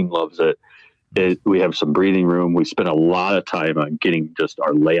 My team loves it. We have some breathing room. We spent a lot of time on getting just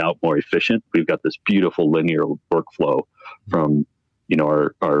our layout more efficient. We've got this beautiful linear workflow from,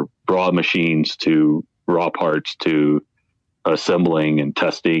 our raw machines to raw parts to assembling and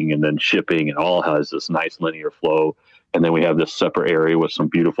testing and then shipping, and all has this nice linear flow. And then we have this separate area with some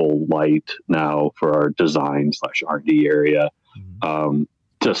beautiful light now for our design / R&D area.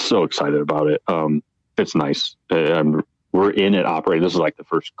 Just so excited about it. It's nice. We're in it operating. This is like the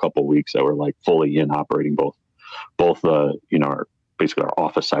first couple of weeks that we're like fully in operating both our basically our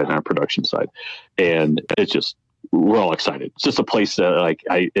office side and our production side. And it's just, we're all excited. It's just a place that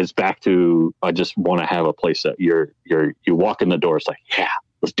it's back to, I just want to have a place that you walk in the door. It's like, yeah,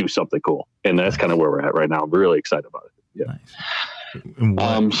 let's do something cool. And that's kind of where we're at right now. I'm really excited about it. Yeah.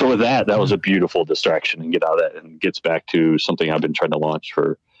 Nice. So with that was a beautiful distraction and get out of that, and gets back to something I've been trying to launch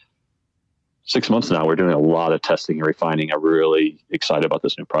for 6 months now. We're doing a lot of testing and refining. I'm really excited about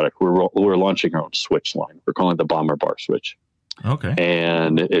this new product. We're launching our own switch line. We're calling it the Bomber Bar Switch. Okay.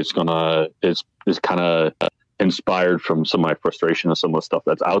 And it's kind of inspired from some of my frustration of some of the stuff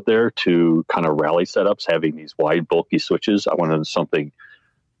that's out there to kind of rally setups, having these wide, bulky switches. I wanted something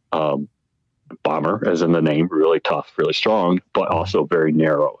bomber, as in the name, really tough, really strong, but also very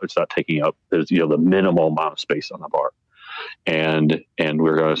narrow. It's not taking up the minimal amount of space on the bar. And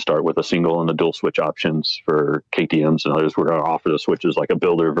we're going to start with a single and a dual switch options for KTMs and others. We're going to offer the switches like a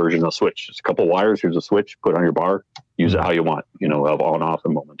builder version of switch. Just a couple wires. Here's a switch. Put it on your bar. Use it how you want. Have on, off,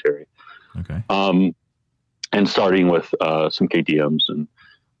 and momentary. Okay. And starting with some KTMs, and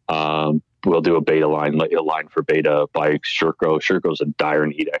we'll do a beta line for beta bikes. Sherco's in dire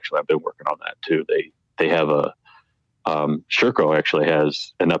need. Actually, I've been working on that too. They have a Sherco actually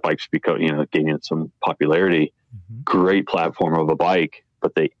has, and that bike's gaining some popularity. Great platform of a bike,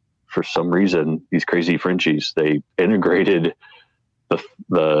 but for some reason, these crazy Frenchies, they integrated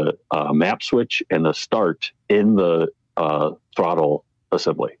the map switch and the start in the throttle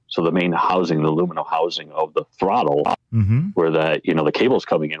assembly. So the main housing, the aluminum housing of the throttle, where that the cable's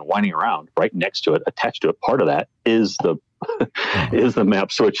coming in, winding around, right next to it, attached to it, part of that is the is the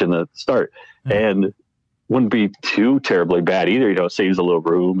map switch and the start, and wouldn't be too terribly bad either. It saves a little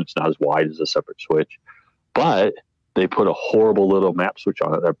room. It's not as wide as a separate switch. But they put a horrible little map switch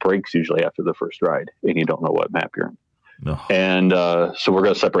on it that breaks usually after the first ride, and you don't know what map you're in. No. And so we're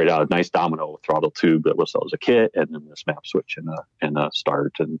going to separate out a nice domino throttle tube that we'll sell as a kit, and then this map switch and a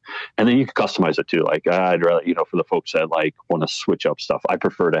start, and then you can customize it too. Like I'd rather, for the folks that want to switch up stuff, I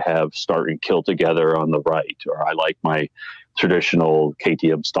prefer to have start and kill together on the right, or I like my traditional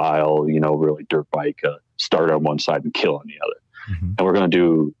KTM style, really dirt bike, start on one side and kill on the other. And we're going to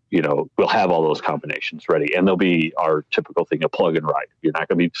do, we'll have all those combinations ready, and they'll be our typical thing, a plug and ride. You're not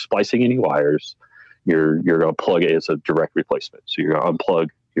going to be splicing any wires. You're going to plug it as a direct replacement. So you're going to unplug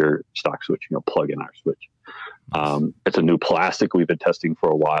your stock switch, you're going to plug in our switch. It's a new plastic we've been testing for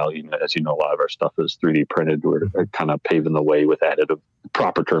a while. As you know, a lot of our stuff is 3D printed. We're kind of paving the way with additive. The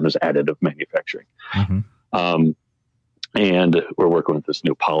proper term is additive manufacturing. And we're working with this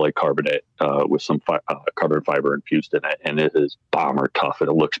new polycarbonate with some carbon fiber infused in it, and it is bomber tough, and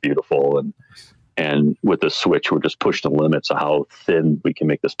it looks beautiful. And with the switch, we're just pushing the limits of how thin we can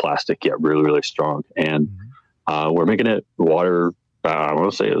make this plastic get really, really strong. And we're making it water. I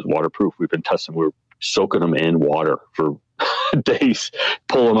want to say it's waterproof. We've been testing. We're soaking them in water for days,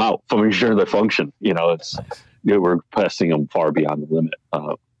 pull them out, making sure they function. We're testing them far beyond the limit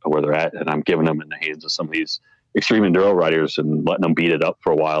of where they're at, and I'm giving them in the hands of some of these extreme enduro riders and letting them beat it up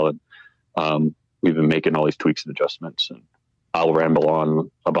for a while. And we've been making all these tweaks and adjustments, and I'll ramble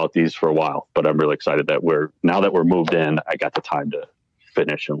on about these for a while, but I'm really excited that now that we're moved in, I got the time to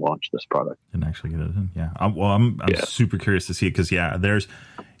finish and launch this product and actually get it in. Yeah. I'm super curious to see it. Cause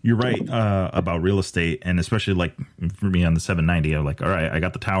you're right about real estate, and especially like for me on the 790, I'm like, all right, I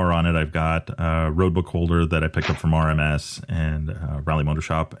got the tower on it. I've got a road book holder that I picked up from RMS and Rally Motor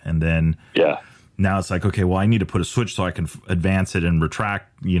Shop. And then Now it's like, okay, well, I need to put a switch so I can advance it and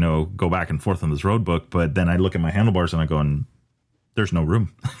retract, go back and forth on this road book. But then I look at my handlebars and I go, and there's no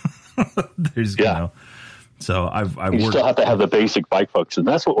room. So I've you still have to have the basic bike function.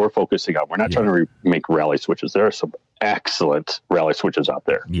 That's what we're focusing on. We're not trying to make rally switches. There are some excellent rally switches out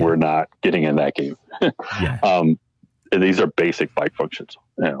there. Yeah. We're not getting in that game. These are basic bike functions.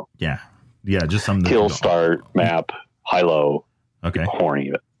 Yeah. Just some kill, start, map, high, low. Okay. Horn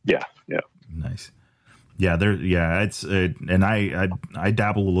even. Yeah. Nice. Yeah, it's and I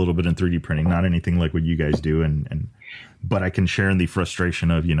dabble a little bit in 3D printing, not anything like what you guys do, but I can share in the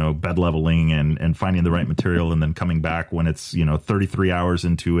frustration of bed leveling and finding the right material, and then coming back when it's 33 hours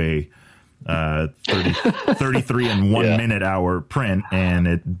into a 33 and 1 minute hour print, and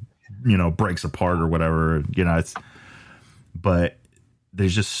it breaks apart or whatever. But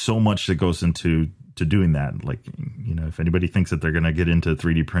there's just so much that goes into doing that. Like, if anybody thinks that they're going to get into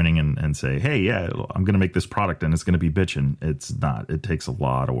 3D printing and say, hey, yeah, I'm going to make this product and it's going to be bitching. It's not. It takes a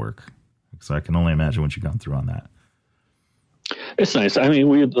lot of work. So I can only imagine what you've gone through on that. It's nice. I mean,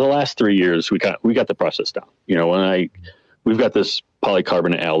 the last 3 years, we got the process down. We've got this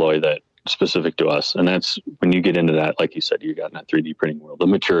polycarbonate alloy that's specific to us. And that's when you get into that, like you said, you got in that 3D printing world, the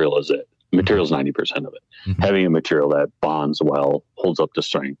material is it. Material is 90% of it. Mm-hmm. Having a material that bonds well, holds up to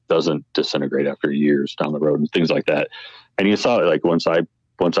strength, doesn't disintegrate after years down the road and things like that. And you saw it, like once I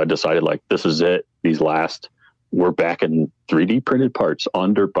decided, like, this is it, we're back in 3D printed parts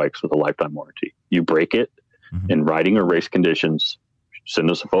on dirt bikes with a lifetime warranty. You break it in riding or race conditions, send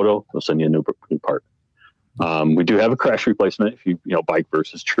us a photo, we'll send you a new part. We do have a crash replacement if you bike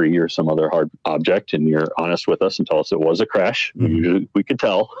versus tree or some other hard object, and you're honest with us and tell us it was a crash. We could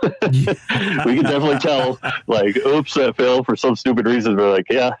tell. We could definitely tell, like, oops, that failed for some stupid reason. We're like,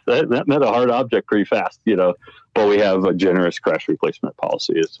 yeah, that met a hard object pretty fast, but we have a generous crash replacement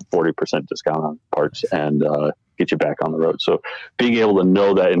policy. It's a 40% discount on parts and get you back on the road. So being able to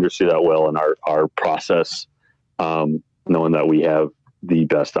know that industry that well and our process, knowing that we have the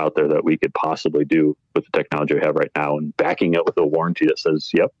best out there that we could possibly do with the technology we have right now, and backing it with a warranty that says,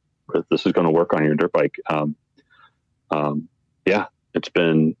 yep, this is going to work on your dirt bike. It's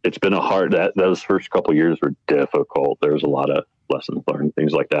been a hard, those first couple of years were difficult. There's a lot of lessons learned,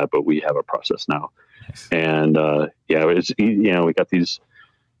 things like that, but we have a process now. Nice. And it's, we got these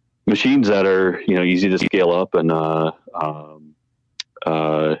machines that are, easy to scale up, and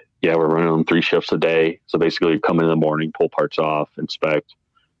we're running them 3 shifts a day. So basically, come in the morning, pull parts off, inspect,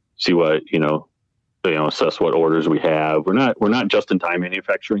 see what assess what orders we have. We're not just in time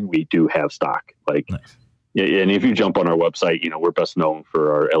manufacturing. We do have stock. Like, nice. And if you jump on our website, we're best known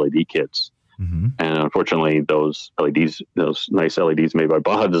for our LED kits. Mm-hmm. And unfortunately, those LEDs, those nice LEDs made by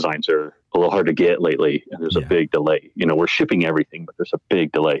Baja Designs, are a little hard to get lately. And there's a big delay. We're shipping everything, but there's a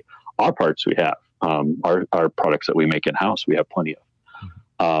big delay. Our parts we have, our products that we make in house, we have plenty of.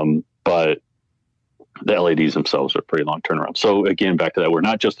 But the LEDs themselves are pretty long turnaround. So again, back to that, we're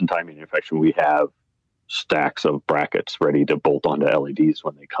not just in time manufacturing. We have stacks of brackets ready to bolt onto LEDs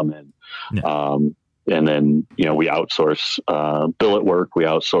when they come in. Yeah. And then, we outsource billet work. We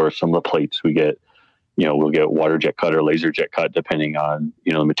outsource some of the plates. We get, we'll get water jet cut or laser jet cut, depending on,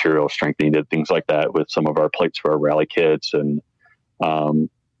 the material strength needed, things like that, with some of our plates for our rally kits. And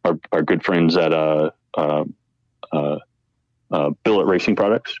our good friends at Billet Racing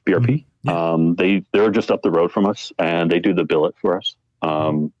Products, BRP. Mm-hmm. They're just up the road from us, and they do the billet for us.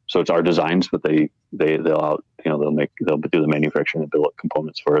 So it's our designs, but they'll do the manufacturing of the billet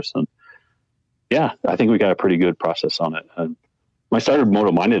components for us. And I think we got a pretty good process on it. When I started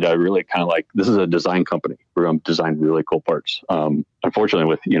MotoMinded, I really kind of like, this is a design company. We're going to design really cool parts. Unfortunately,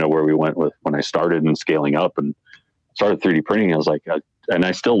 with where we went with when I started and scaling up and started 3D printing, I was like, and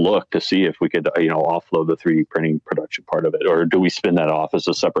I still look to see if we could, offload the 3D printing production part of it, or do we spin that off as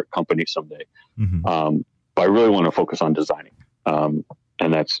a separate company someday? Mm-hmm. But I really want to focus on designing. And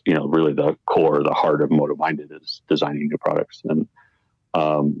that's, really the core, the heart of MotoMinded is designing new products. And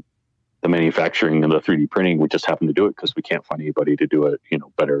the manufacturing and the 3D printing, we just happen to do it because we can't find anybody to do it,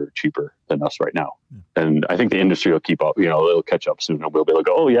 better or cheaper than us right now. Yeah. And I think the industry will keep up, it'll catch up soon, and we'll be able to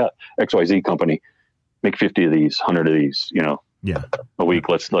go, oh yeah, XYZ company, make 50 of these, 100 of these, a week.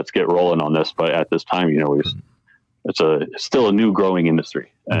 Let's get rolling on this. But at this time, it's still a new growing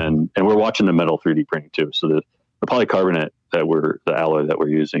industry, and we're watching the metal 3D printing too. So the polycarbonate the alloy that we're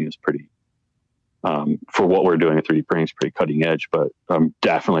using is pretty, for what we're doing at 3D printing, is pretty cutting edge. But I'm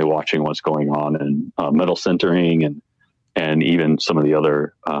definitely watching what's going on in metal sintering and even some of the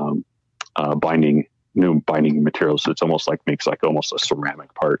other new binding materials. It's almost like makes like almost a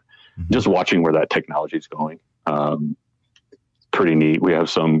ceramic part. Mm-hmm. Just watching where that technology is going. Pretty neat. We have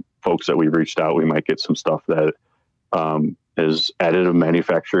some folks that we've reached out, we might get some stuff that is additive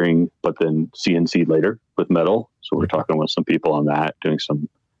manufacturing, but then CNC later with metal. So we're talking with some people on that, doing some,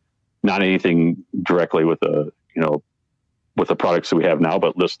 not anything directly with the products that we have now,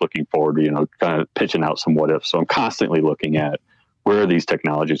 but just looking forward to, kind of pitching out some what ifs. So I'm constantly looking at where are these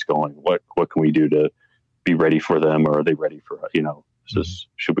technologies going? What can we do to be ready for them? Or are they ready for,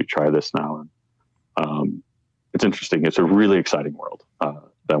 should we try this now? And it's interesting. It's a really exciting world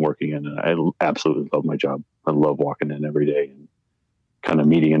that I'm working in. And I absolutely love my job. I love walking in every day and kind of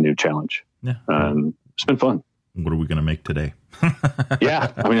meeting a new challenge. Yeah. And it's been fun. What are we going to make today?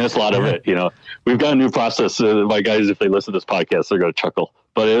 Yeah. I mean, that's a lot of it. We've got a new process. My guys, if they listen to this podcast, they're going to chuckle.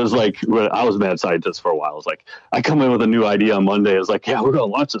 But it was like, when I was mad scientist for a while. It was like, I come in with a new idea on Monday. It's like, yeah, we're going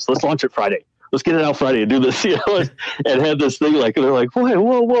to launch this. Let's launch it Friday. Let's get it out Friday and do this, and have this thing like, they're like,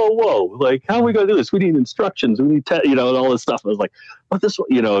 whoa. Like, how are we going to do this? We need instructions. We need, and all this stuff. I was like, but this,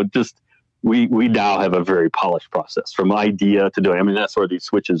 we now have a very polished process from idea to doing. I mean, that's where these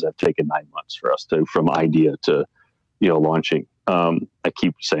switches have taken 9 months for us to, from idea to, launching. I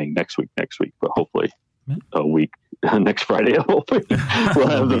keep saying next week, but hopefully a week next Friday, hopefully we'll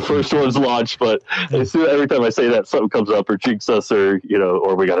have the first ones launched. But every time I say that, something comes up or jinx us, or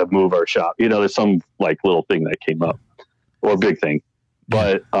or we got to move our shop. There's some like little thing that came up, or big thing.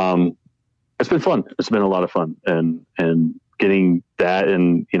 But it's been fun. It's been a lot of fun, and getting that,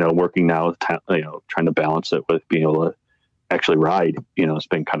 and working now, trying to balance it with being able to actually ride. It's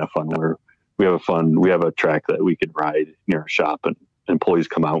been kind of fun. We have a track that we could ride near our shop, and employees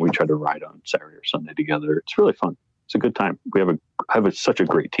come out and we try to ride on Saturday or Sunday together. It's really fun. It's a good time. I have such a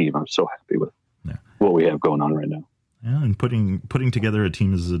great team. I'm so happy with what we have going on right now. Yeah, and putting together a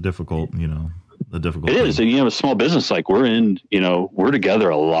team is a difficult thing. It is. And a small business like we're in, we're together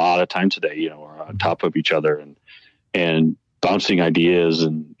a lot of times today. We're on top of each other and bouncing ideas,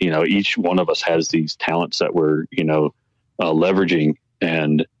 and each one of us has these talents that we're leveraging,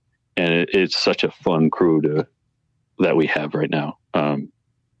 and it's such a fun crew that we have right now.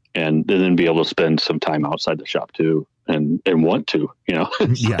 And then be able to spend some time outside the shop too, and want to,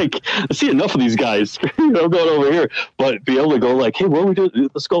 it's like, I see enough of these guys, going over here, but be able to go like, hey, what are we doing?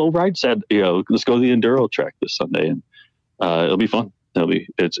 Let's go ride let's go to the enduro track this Sunday, and it'll be fun.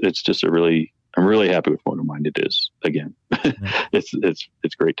 It's just I'm really happy with MotoMinded is again. It's a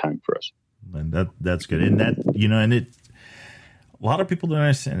great time for us. And that's good. And that, and a lot of people don't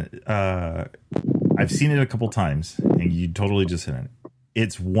understand it. I've seen it a couple times, and you totally just hit it.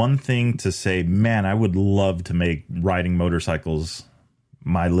 It's one thing to say, man, I would love to make riding motorcycles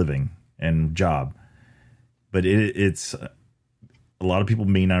my living and job. But it's a lot of people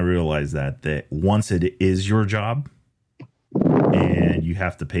may not realize that once it is your job and you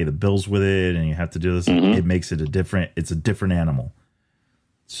have to pay the bills with it and you have to do this, it makes it it's a different animal.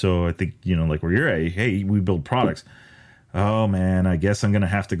 So I think, like where you're at, hey, we build products. Oh man, I guess I'm gonna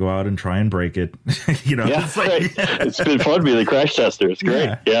have to go out and try and break it. It's like, it's been fun to be the crash tester. It's great.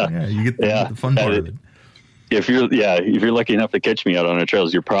 Yeah, you get the fun part of it. If you're lucky enough to catch me out on the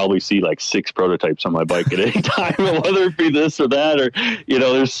trails, you'll probably see like 6 prototypes on my bike at any time, whether it be this or that, or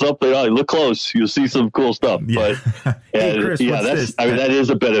there's something. Look close, you'll see some cool stuff. Yeah. But hey, Chris, that is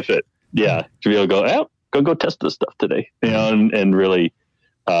a benefit. Yeah, to be able to go test this stuff today. And really.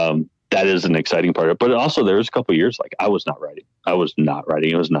 That is an exciting part of it. But also there was a couple of years like I was not riding. It was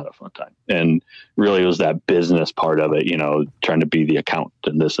not a fun time. And really it was that business part of it, trying to be the accountant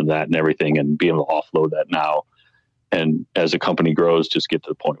and this and that and everything, and be able to offload that now. And as the company grows, just get to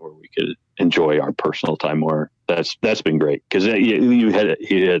the point where we could enjoy our personal time more. That's been great. Because you hit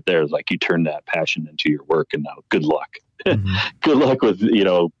it there, like you turned that passion into your work, and now good luck. Good luck with,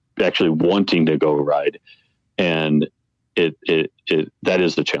 actually wanting to go ride. And that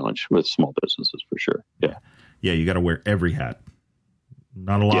is the challenge with small businesses for sure. Yeah. You got to wear every hat.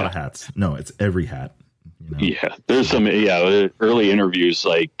 Not a lot of hats. No, it's every hat. Yeah. There's some early interviews,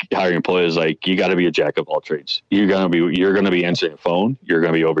 like hiring employees, like you got to be a jack of all trades. You're going to be answering a phone. You're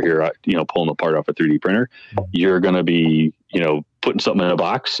going to be over here, pulling the part off a 3D printer. You're going to be, putting something in a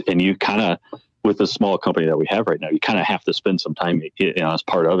box, and you kind of, with the small company that we have right now, you kind of have to spend some time as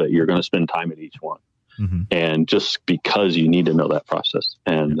part of it. You're going to spend time at each one. And just because you need to know that process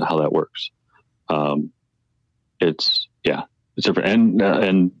and how that works, it's different.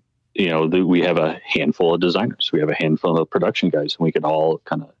 And we have a handful of designers, we have a handful of production guys, and we can all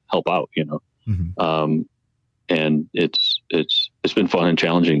kind of help out. And it's been fun and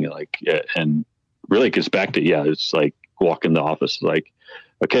challenging. And really it gets back to it's like walking the office, like,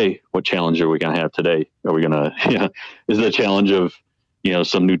 okay, what challenge are we gonna have today? Are we gonna is the challenge of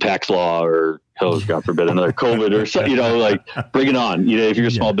some new tax law or, God forbid, another COVID or something, like bring it on. If you're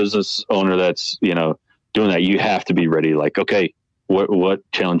a small business owner that's, doing that, you have to be ready. Like, okay,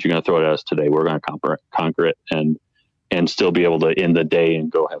 what challenge are you going to throw at us today? We're going to conquer it and still be able to end the day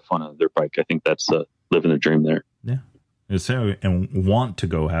and go have fun on their bike. I think that's living the dream there. Yeah. And want to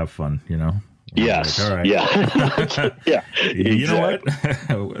go have fun, Yes. Like, all right. Yeah. Yeah. You know what?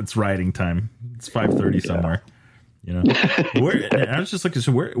 It's riding time. It's 5:30 somewhere. I was just looking.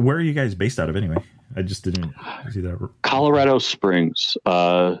 So where are you guys based out of anyway? I just didn't see that. Colorado Springs.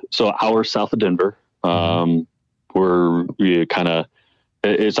 So hours south of Denver. We're kind of,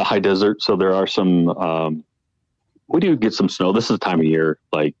 it's a high desert. So there are some, we do get some snow. This is the time of year,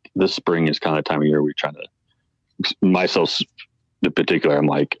 like this spring is kind of time of year we're trying to, myself in particular, I'm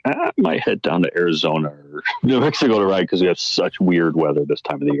like, I might head down to Arizona or New Mexico to ride because we have such weird weather this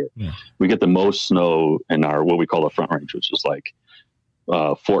time of the year. Yeah. We get the most snow in our, what we call the Front Range, which is like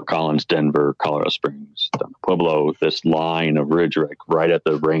Fort Collins, Denver, Colorado Springs, down to Pueblo, this line of ridge right at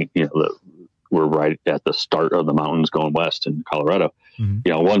the range, we're right at the start of the mountains going west in Colorado.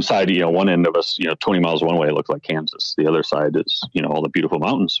 Mm-hmm. One side, one end of us, 20 miles one way, it looks like Kansas. The other side is, all the beautiful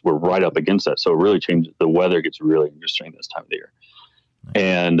mountains. We're right up against that. So it really changes. The weather gets really interesting this time of the year. Nice.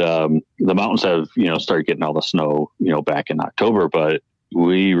 And the mountains have, started getting all the snow, back in October, but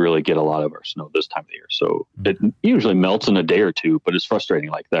we really get a lot of our snow this time of the year. So it usually melts in a day or two, but it's frustrating.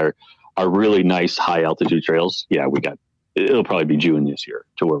 Like there are really nice high altitude trails. Yeah, it'll probably be June this year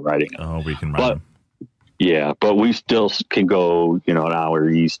till we're riding it. Oh, we can ride them. Yeah, but we still can go, an hour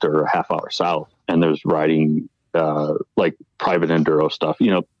east or a half hour south, and there's riding like private enduro stuff.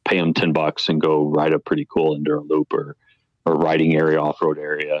 Pay them $10 and go ride a pretty cool enduro loop or riding area, off-road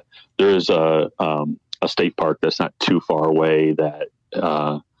area. There's a state park that's not too far away that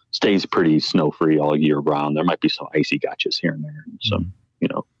stays pretty snow-free all year round. There might be some icy gotchas here and there, and some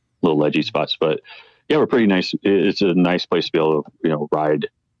little ledgy spots, but yeah, we're pretty nice. It's a nice place to be able to ride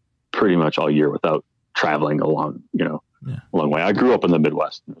pretty much all year without traveling a long way. I grew up in the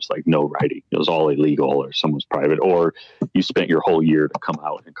Midwest, and there's like no riding. It was all illegal, or someone's private, or you spent your whole year to come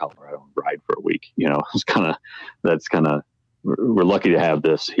out in Colorado and ride for a week. We're lucky to have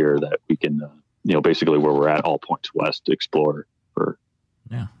this here that we can, basically where we're at, all points west, explore for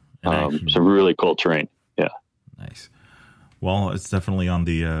some really cool terrain. Yeah. Nice. Well, it's definitely on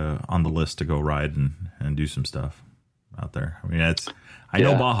the list to go ride and do some stuff out there. I mean, I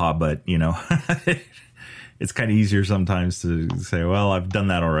know Baja, but it's kind of easier sometimes to say, well, I've done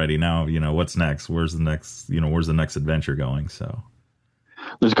that already. Now, what's next? Where's the next adventure going? So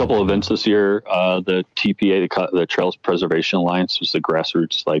there's a couple of events this year. The TPA, the Trails Preservation Alliance, was the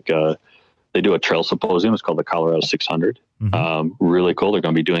grassroots, they do a trail symposium. It's called the Colorado 600. Mm-hmm. Really cool. They're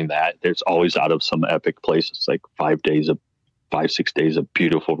going to be doing that. It's always out of some epic place. It's like 5-6 days of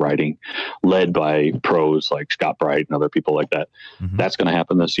beautiful riding led by pros like Scott Bright and other people like that. Mm-hmm. That's going to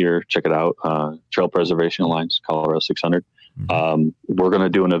happen this year. Check it out. Trail Preservation Alliance, Colorado 600. Mm-hmm. We're going to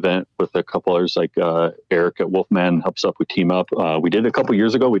do an event with a couple others like Eric at Wolfman helps up. We team up. We did it a couple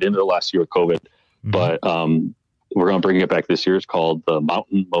years ago. We didn't do it last year with COVID, mm-hmm. but we're going to bring it back this year. It's called the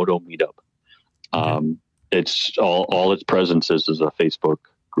Mountain Moto Meetup. Mm-hmm. It's all its presence is a Facebook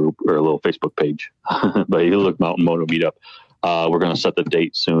group or a little Facebook page, but you look Mountain Moto Meetup. We're going to set the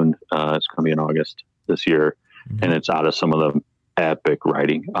date soon. It's going to be in August this year, mm-hmm. and it's out of some of the epic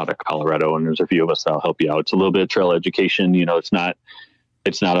riding out of Colorado. And there's a few of us that'll help you out. It's a little bit of trail education. It's not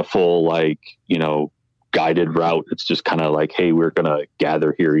a full guided route. It's just kind of like, hey, we're going to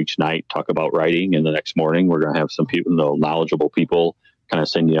gather here each night, talk about riding, and the next morning we're going to have some people, knowledgeable people, kind of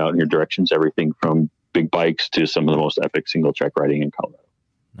send you out in your directions. Everything from big bikes to some of the most epic single track riding in Colorado.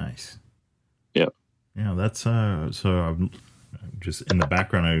 Nice. Yeah. Yeah, that's so I'm just in the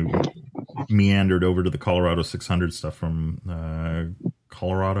background. I meandered over to the Colorado 600 stuff from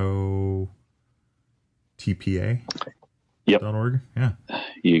Colorado TPA. Yep. .org. Yeah.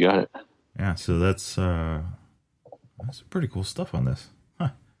 You got it. Yeah, so that's pretty cool stuff on this.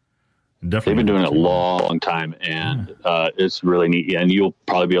 Huh. Definitely. They've been doing it a long time, and it's really neat. Yeah, and you'll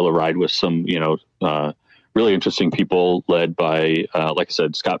probably be able to ride with some, really interesting people led by, like I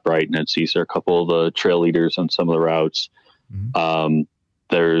said, Scott Bright and Ed Caesar, a couple of the trail leaders on some of the routes. Mm-hmm.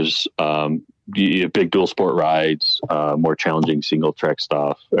 There's big dual sport rides, more challenging single track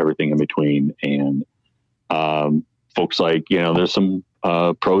stuff, everything in between. And folks like, there's some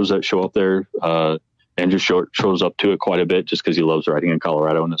pros that show up there. Andrew Short shows up to it quite a bit just because he loves riding in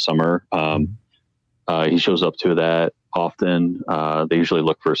Colorado in the summer. He shows up to that often. They usually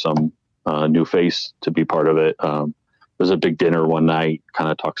look for some new face to be part of it. There's a big dinner one night, kind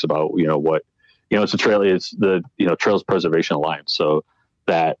of talks about, what it's a trail. It's the Trails Preservation Alliance. So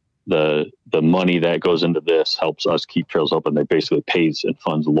that the money that goes into this helps us keep trails open. They basically pays and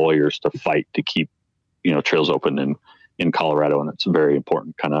funds lawyers to fight to keep trails open in Colorado, and it's a very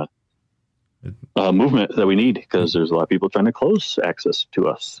important kind of movement that we need, because there's a lot of people trying to close access to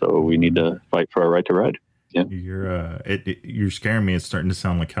us. So we need to fight for our right to ride. Yeah, you're scaring me. It's starting to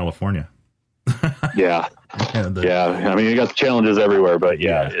sound like California. Yeah. I mean, you got the challenges everywhere, but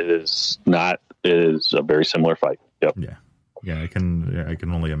it is not. It is a very similar fight. Yep. Yeah. I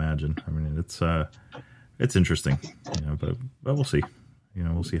can only imagine. I mean, it's interesting, but we'll see.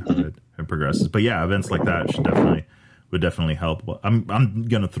 We'll see how it progresses. But yeah, events like that would definitely help. I'm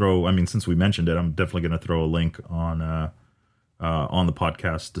gonna throw. I mean, since we mentioned it, I'm definitely gonna throw a link on the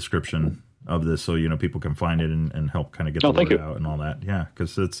podcast description of this, so people can find it and help kind of get the word out and all that. Yeah,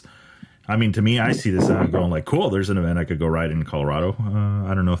 because it's. I mean, to me, I see this and I'm going like, cool. There's an event I could go ride in Colorado.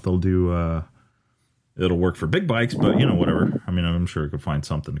 I don't know if they'll do. It'll work for big bikes, but whatever. I mean, I'm sure I could find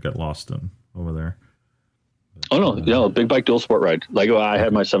something to get lost in over there. But, a big bike dual sport ride. Like I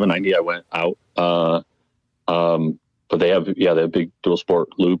had my 790. I went out. But they have big dual sport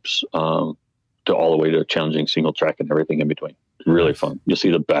loops to all the way to challenging single track and everything in between. Really fun. You'll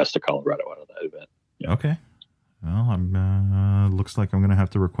see the best of Colorado out of that event. Yeah. Okay. Well, I'm looks like I'm going to have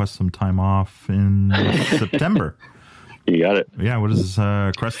to request some time off in September. You got it. Yeah. What is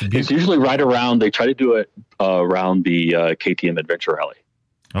this? Crested Butte? It's usually right around. They try to do it around the KTM Adventure Rally.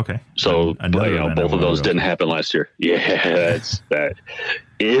 Okay. So both of those didn't happen last year. Yeah, that's that.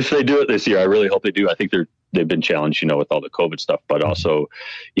 If they do it this year, I really hope they do. I think they've been challenged, with all the COVID stuff, but also,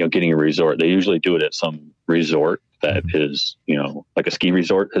 getting a resort. They usually do it at some resort that is, like a ski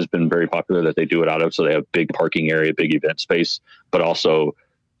resort has been very popular that they do it out of. So they have big parking area, big event space, but also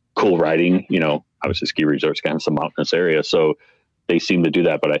cool riding. Obviously ski resorts kind of some mountainous area, so they seem to do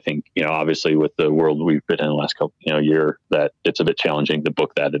that. But I think, obviously with the world we've been in the last couple, year, that it's a bit challenging to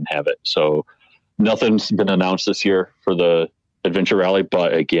book that and have it. So nothing's been announced this year for the Adventure Rally,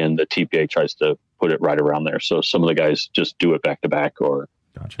 but again, the TPA tries to put it right around there. So some of the guys just do it back to back, or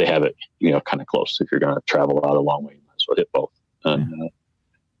they have it, kind of close. If you're going to travel out a long way, you might as well hit both.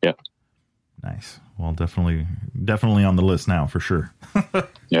 Yeah. Nice. Well, definitely on the list now for sure.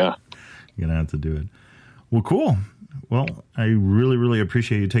 Yeah. You're going to have to do it. Well, cool. Well, I really, really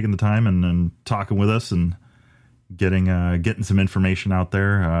appreciate you taking the time and talking with us and getting some information out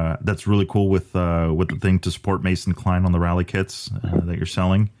there. That's really cool with the thing to support Mason Klein on the rally kits that you're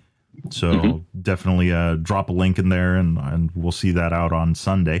selling. So definitely drop a link in there, and we'll see that out on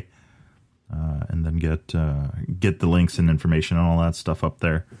Sunday, and then get the links and information and all that stuff up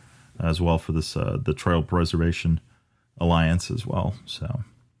there as well for this the Trail Preservation Alliance as well. So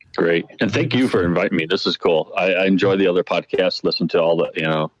great, and thank you for inviting me. This is cool. I enjoy the other podcasts. Listen to all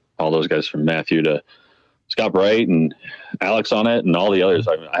those guys from Matthew to Scott Bright and Alex on it and all the others.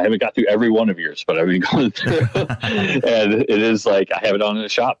 I haven't got through every one of yours, but I've been going through and it is like, I have it on in the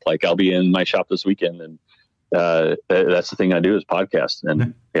shop. Like I'll be in my shop this weekend, and that's the thing I do is podcast.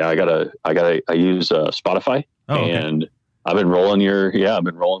 And I use Spotify, and I've been rolling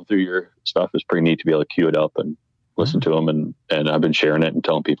through your stuff. It's pretty neat to be able to queue it up and listen to them. And I've been sharing it and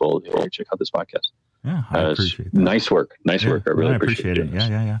telling people, hey, check out this podcast. Yeah. I appreciate that. Nice work. I really appreciate it.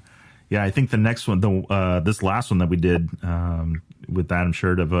 Yeah. Yeah, I think the next one, this last one that we did with Adam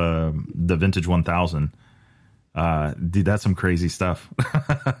Shirt of the Vintage 1000, dude, that's some crazy stuff.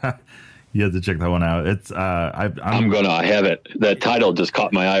 You have to check that one out. It's I have it. That title just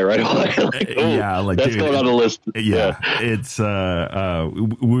caught my eye right away. That's going on the list. Yeah, it's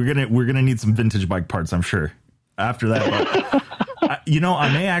we're gonna need some vintage bike parts, I'm sure. After that.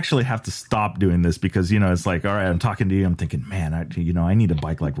 I may actually have to stop doing this because, it's like, all right, I'm talking to you. I'm thinking, man, I need a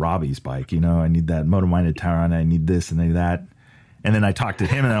bike like Robbie's bike. I need that MotoMinded tower on it. I need this and I need that. And then I talked to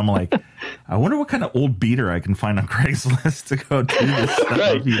him and I'm like, I wonder what kind of old beater I can find on Craigslist to go do this stuff.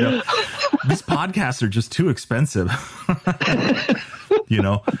 Right. These podcasts are just too expensive.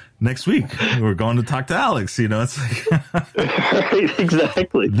 Next week we're going to talk to Alex. It's like, right,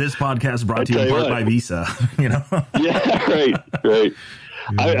 exactly. This podcast brought to you in part by Visa. Yeah, right.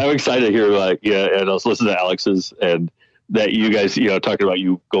 I'm excited to hear and I was listening to Alex's and that you guys, talking about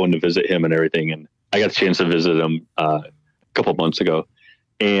you going to visit him and everything. And I got a chance to visit him a couple months ago,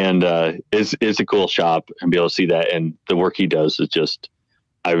 and it's a cool shop and be able to see that. And the work he does is just,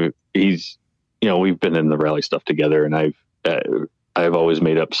 we've been in the rally stuff together, and I've always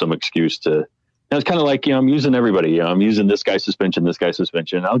made up some excuse to. It's kind of like, I'm using everybody. I'm using this guy's suspension.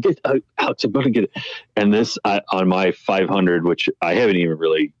 I'll get out to go to get it. And this on my 500, which I haven't even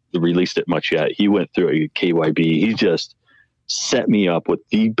really released it much yet. He went through a KYB. He's just set me up with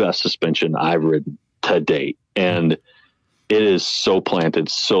the best suspension I've ridden to date. And it is so planted,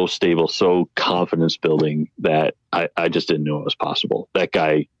 so stable, so confidence building that I just didn't know it was possible. That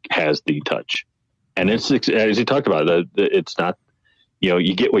guy has the touch. And it's, as he talked about, it's not,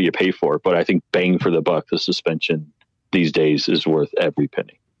 you get what you pay for, but I think bang for the buck, the suspension these days is worth every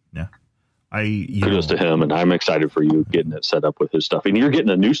penny. Yeah. Kudos to him. And I'm excited for you getting it set up with his stuff. And you're getting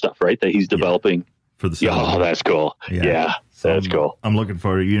the new stuff, right? That he's developing. For the oh, that's cool. Yeah, so that's cool. I'm looking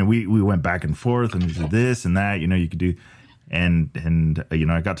forward. We went back and forth and we did this and that. You could do, and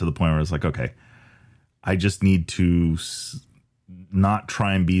I got to the point where I was like, okay, I just need to not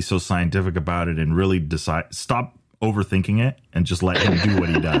try and be so scientific about it and really stop overthinking it and just let him do what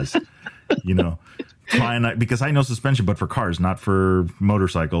he does. Try and because I know suspension, but for cars, not for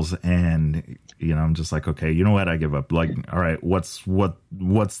motorcycles. And I'm just like, okay, you know what? I give up. Like, all right, what's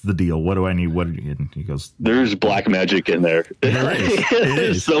the deal? What do I need? And he goes, there's black magic in there. There is. It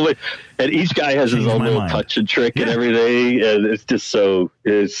is. So, and each guy has his own little touch and trick and everything. And it's just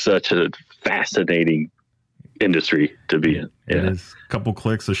it's such a fascinating industry to be in. It is. A couple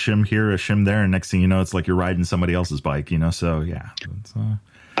clicks, a shim here, a shim there, and next thing you know, it's like you're riding somebody else's bike. So yeah.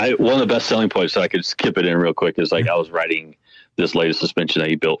 One of the best selling points, so I could skip it in real quick, is like I was riding this latest suspension that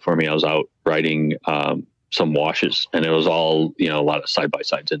he built for me. I was out riding some washes, and it was all a lot of side by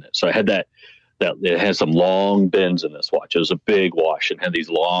sides in it. So I had that it had some long bends in this watch. It was a big wash and had these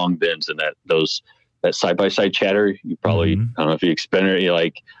long bends, and that side by side chatter. You probably I don't know if you experience it,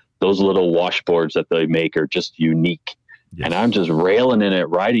 like those little washboards that they make are just unique. Yes. And I'm just railing in it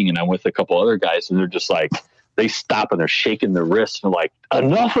riding, and I'm with a couple other guys, and they're just like, they stop and they're shaking their wrists and like,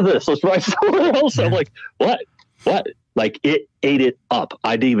 enough of this, let's ride somewhere else. Yeah. I'm like, what? Like it ate it up.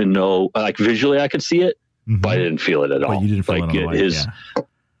 I didn't even know, like visually I could see it, but I didn't feel it at all. You didn't feel like it on the bike,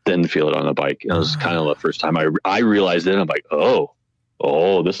 didn't feel it on the bike. It was kind of the first time I realized it. I'm like,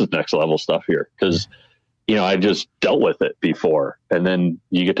 oh, this is next level stuff here. Cause I just dealt with it before. And then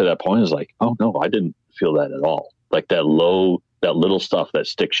you get to that point, it's like, oh no, I didn't feel that at all. Like that little stuff, that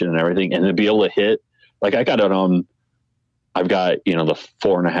stiction and everything. And to be able to hit, like I got it on, I've got, the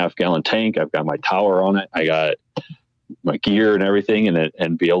 4.5 gallon tank. I've got my tower on it. I got my gear and everything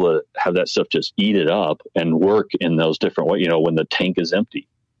and be able to have that stuff just eat it up and work in those different ways. When the tank is empty,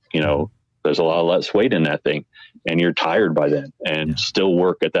 there's a lot less weight in that thing and you're tired by then and still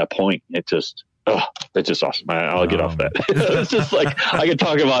work at that point. It's just awesome. I'll get off that. It's just like, I could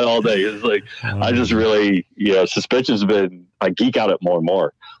talk about it all day. It's like, I just really, suspension's been, I geek out it more and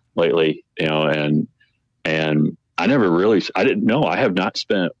more lately, and I didn't know. I have not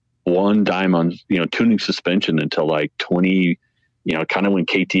spent one dime on, tuning suspension until like 20, kind of when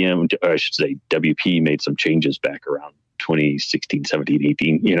KTM, or I should say WP made some changes back around 2016, 17,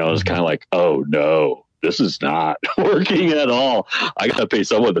 18, it was kind of like, oh no, this is not working at all. I got to pay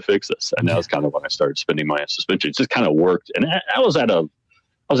someone to fix this. And that was kind of when I started spending my suspension. It just kind of worked. And I was at a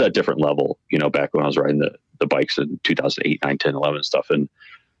different level, back when I was riding the bikes in 2008, 9, 10, 11 stuff. And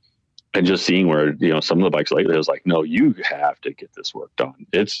just seeing where, some of the bikes lately, I was like, no, you have to get this work done.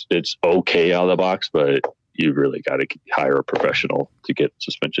 It's okay out of the box, but you really got to hire a professional to get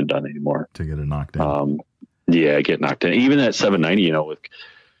suspension done anymore. To get it knocked in. Get knocked in. Even at 790,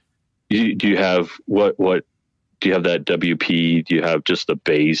 do you have do you have that WP? Do you have just the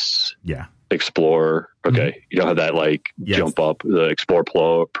base? Yeah. Explorer. Okay. You don't have that jump up, the Explorer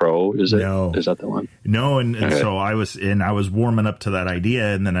Pro, is it? No. Is that the one? No, and so I was warming up to that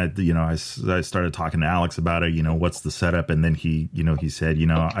idea, and then I started talking to Alex about it, what's the setup, and then he said,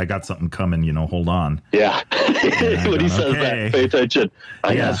 I got something coming, hold on. Yeah. When he says that, pay attention.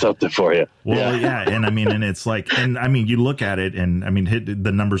 I got something for you. Well, yeah. And and it's like, you look at it and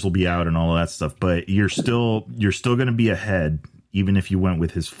the numbers will be out and all of that stuff, but you're still going to be ahead. Even if you went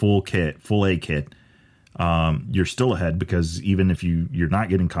with his full A kit, you're still ahead, because even if you're not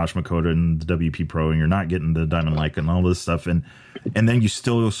getting Kashima Koda and the WP Pro, and you're not getting the Diamond Leica and all this stuff, and then you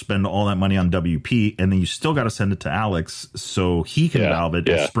still spend all that money on WP, and then you still got to send it to Alex so he can valve it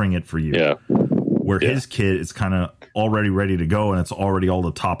and spring it for you. Yeah. Where his kit is kind of already ready to go, and it's already all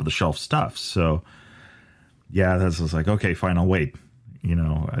the top of the shelf stuff. So that's just like, okay, fine, I'll wait. I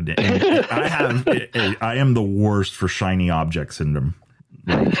am the worst for shiny object syndrome.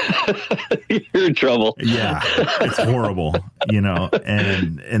 You're in trouble. Yeah, it's horrible,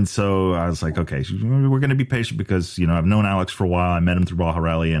 and so I was like, okay, we're going to be patient, because, I've known Alex for a while. I met him through Baja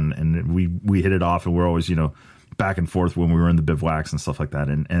Rally, and we hit it off, and we're always, back and forth when we were in the bivouacs and stuff like that.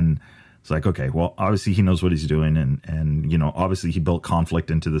 And it's like, okay, well, obviously he knows what he's doing, and obviously he built Conflict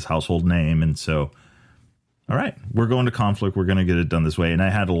into this household name, and so, all right, we're going to Conflict. We're going to get it done this way. And I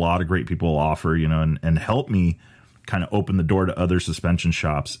had a lot of great people offer, and help me kind of open the door to other suspension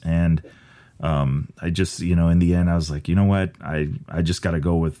shops. And I just, in the end, I was like, you know what, I just got to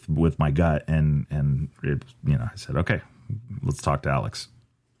go with my gut. And it, I said, okay, let's talk to Alex.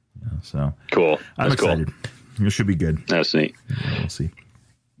 So cool. I'm excited. Cool. It should be good. That's neat. We'll see.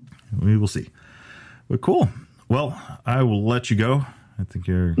 We will see. But cool. Well, I will let you go. I think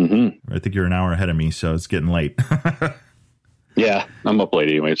you're an hour ahead of me, so it's getting late. Yeah, I'm up late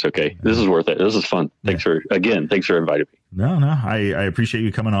anyway. It's okay. This is worth it. This is fun. Thanks for inviting me. No, I appreciate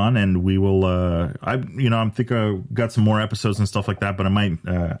you coming on, and we will. I'm thinking I've got some more episodes and stuff like that, but I might.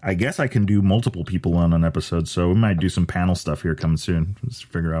 I guess I can do multiple people on an episode, so we might do some panel stuff here coming soon. Just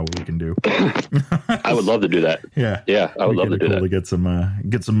figure out what we can do. I would love to do that. Yeah, I would love to do that. To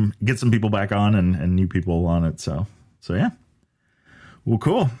get some people back on and new people on it. So yeah. Well,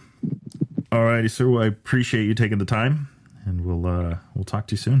 cool. All righty, sir. Well, I appreciate you taking the time, and we'll talk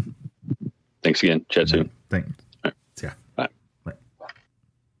to you soon. Thanks again. Chat soon. Thanks. Yeah. Bye. Bye.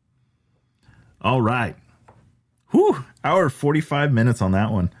 All right. Whew. Hour 45 minutes on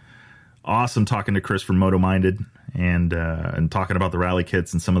that one. Awesome talking to Chris from MotoMinded and talking about the rally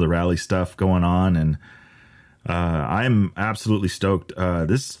kits and some of the rally stuff going on. And I'm absolutely stoked.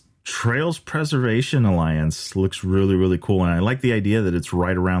 This Trails Preservation Alliance looks really, really cool. And I like the idea that it's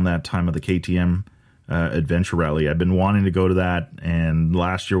right around that time of the KTM Adventure Rally. I've been wanting to go to that. And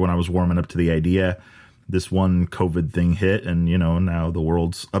last year when I was warming up to the idea, this one COVID thing hit, and now the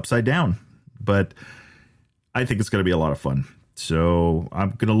world's upside down. But I think it's going to be a lot of fun. So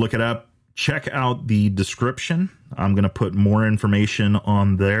I'm going to look it up. Check out the description. I'm going to put more information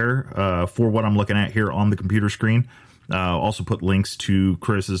on there for what I'm looking at here on the computer screen. Also put links to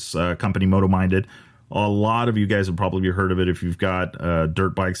Chris's company, MotoMinded. A lot of you guys have probably heard of it. If you've got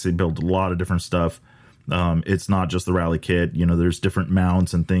dirt bikes, they build a lot of different stuff. It's not just the rally kit. There's different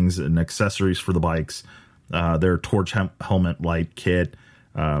mounts and things and accessories for the bikes. Their torch helmet light kit.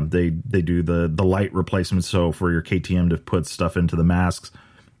 They do the light replacement. So for your KTM to put stuff into the masks,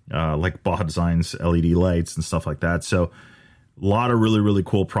 like Baja Designs LED lights and stuff like that. So a lot of really, really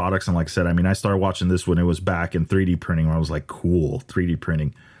cool products. And like I said, I started watching this when it was back in 3D printing, where I was like, cool, 3D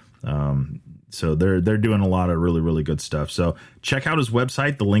printing. So they're doing a lot of really, really good stuff. So check out his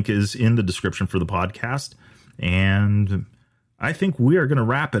website. The link is in the description for the podcast. And I think we are going to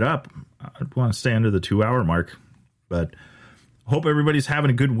wrap it up. I want to stay under the 2-hour mark, but hope everybody's having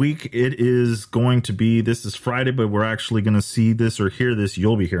a good week. It is going to be, this is Friday, but we're actually going to see this or hear this.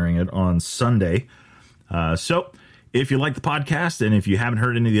 You'll be hearing it on Sunday. So if you like the podcast, and if you haven't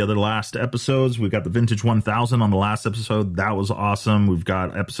heard any of the other last episodes, we've got the Vintage 1000 on the last episode. That was awesome. We've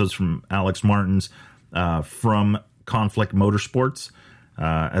got episodes from Alex Martins, from Conflict Motorsports,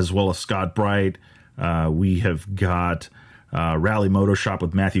 as well as Scott Bright. We have got Rally Moto Shop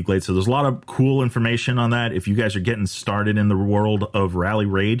with Matthew Glade. So there's a lot of cool information on that. If you guys are getting started in the world of Rally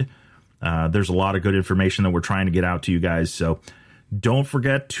Raid, there's a lot of good information that we're trying to get out to you guys. So don't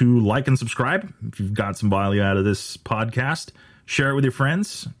forget to like and subscribe if you've got some value out of this podcast. Share it with your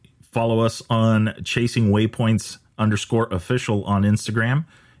friends. Follow us on Chasing Waypoints _official on Instagram,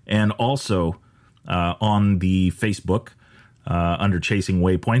 and also on the Facebook under Chasing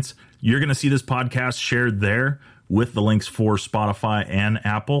Waypoints. You're going to see this podcast shared there with the links for Spotify and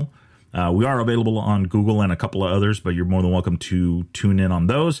Apple. We are available on Google and a couple of others, but you're more than welcome to tune in on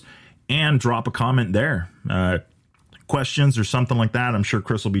those and drop a comment there. Questions or something like that. I'm sure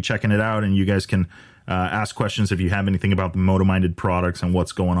Chris will be checking it out, and you guys can ask questions if you have anything about the MotoMinded products and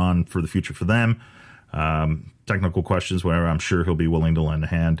what's going on for the future for them. Technical questions, whatever, I'm sure he'll be willing to lend a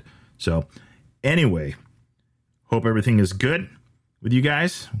hand. So anyway, hope everything is good with you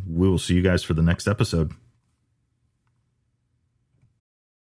guys. We will see you guys for the next episode.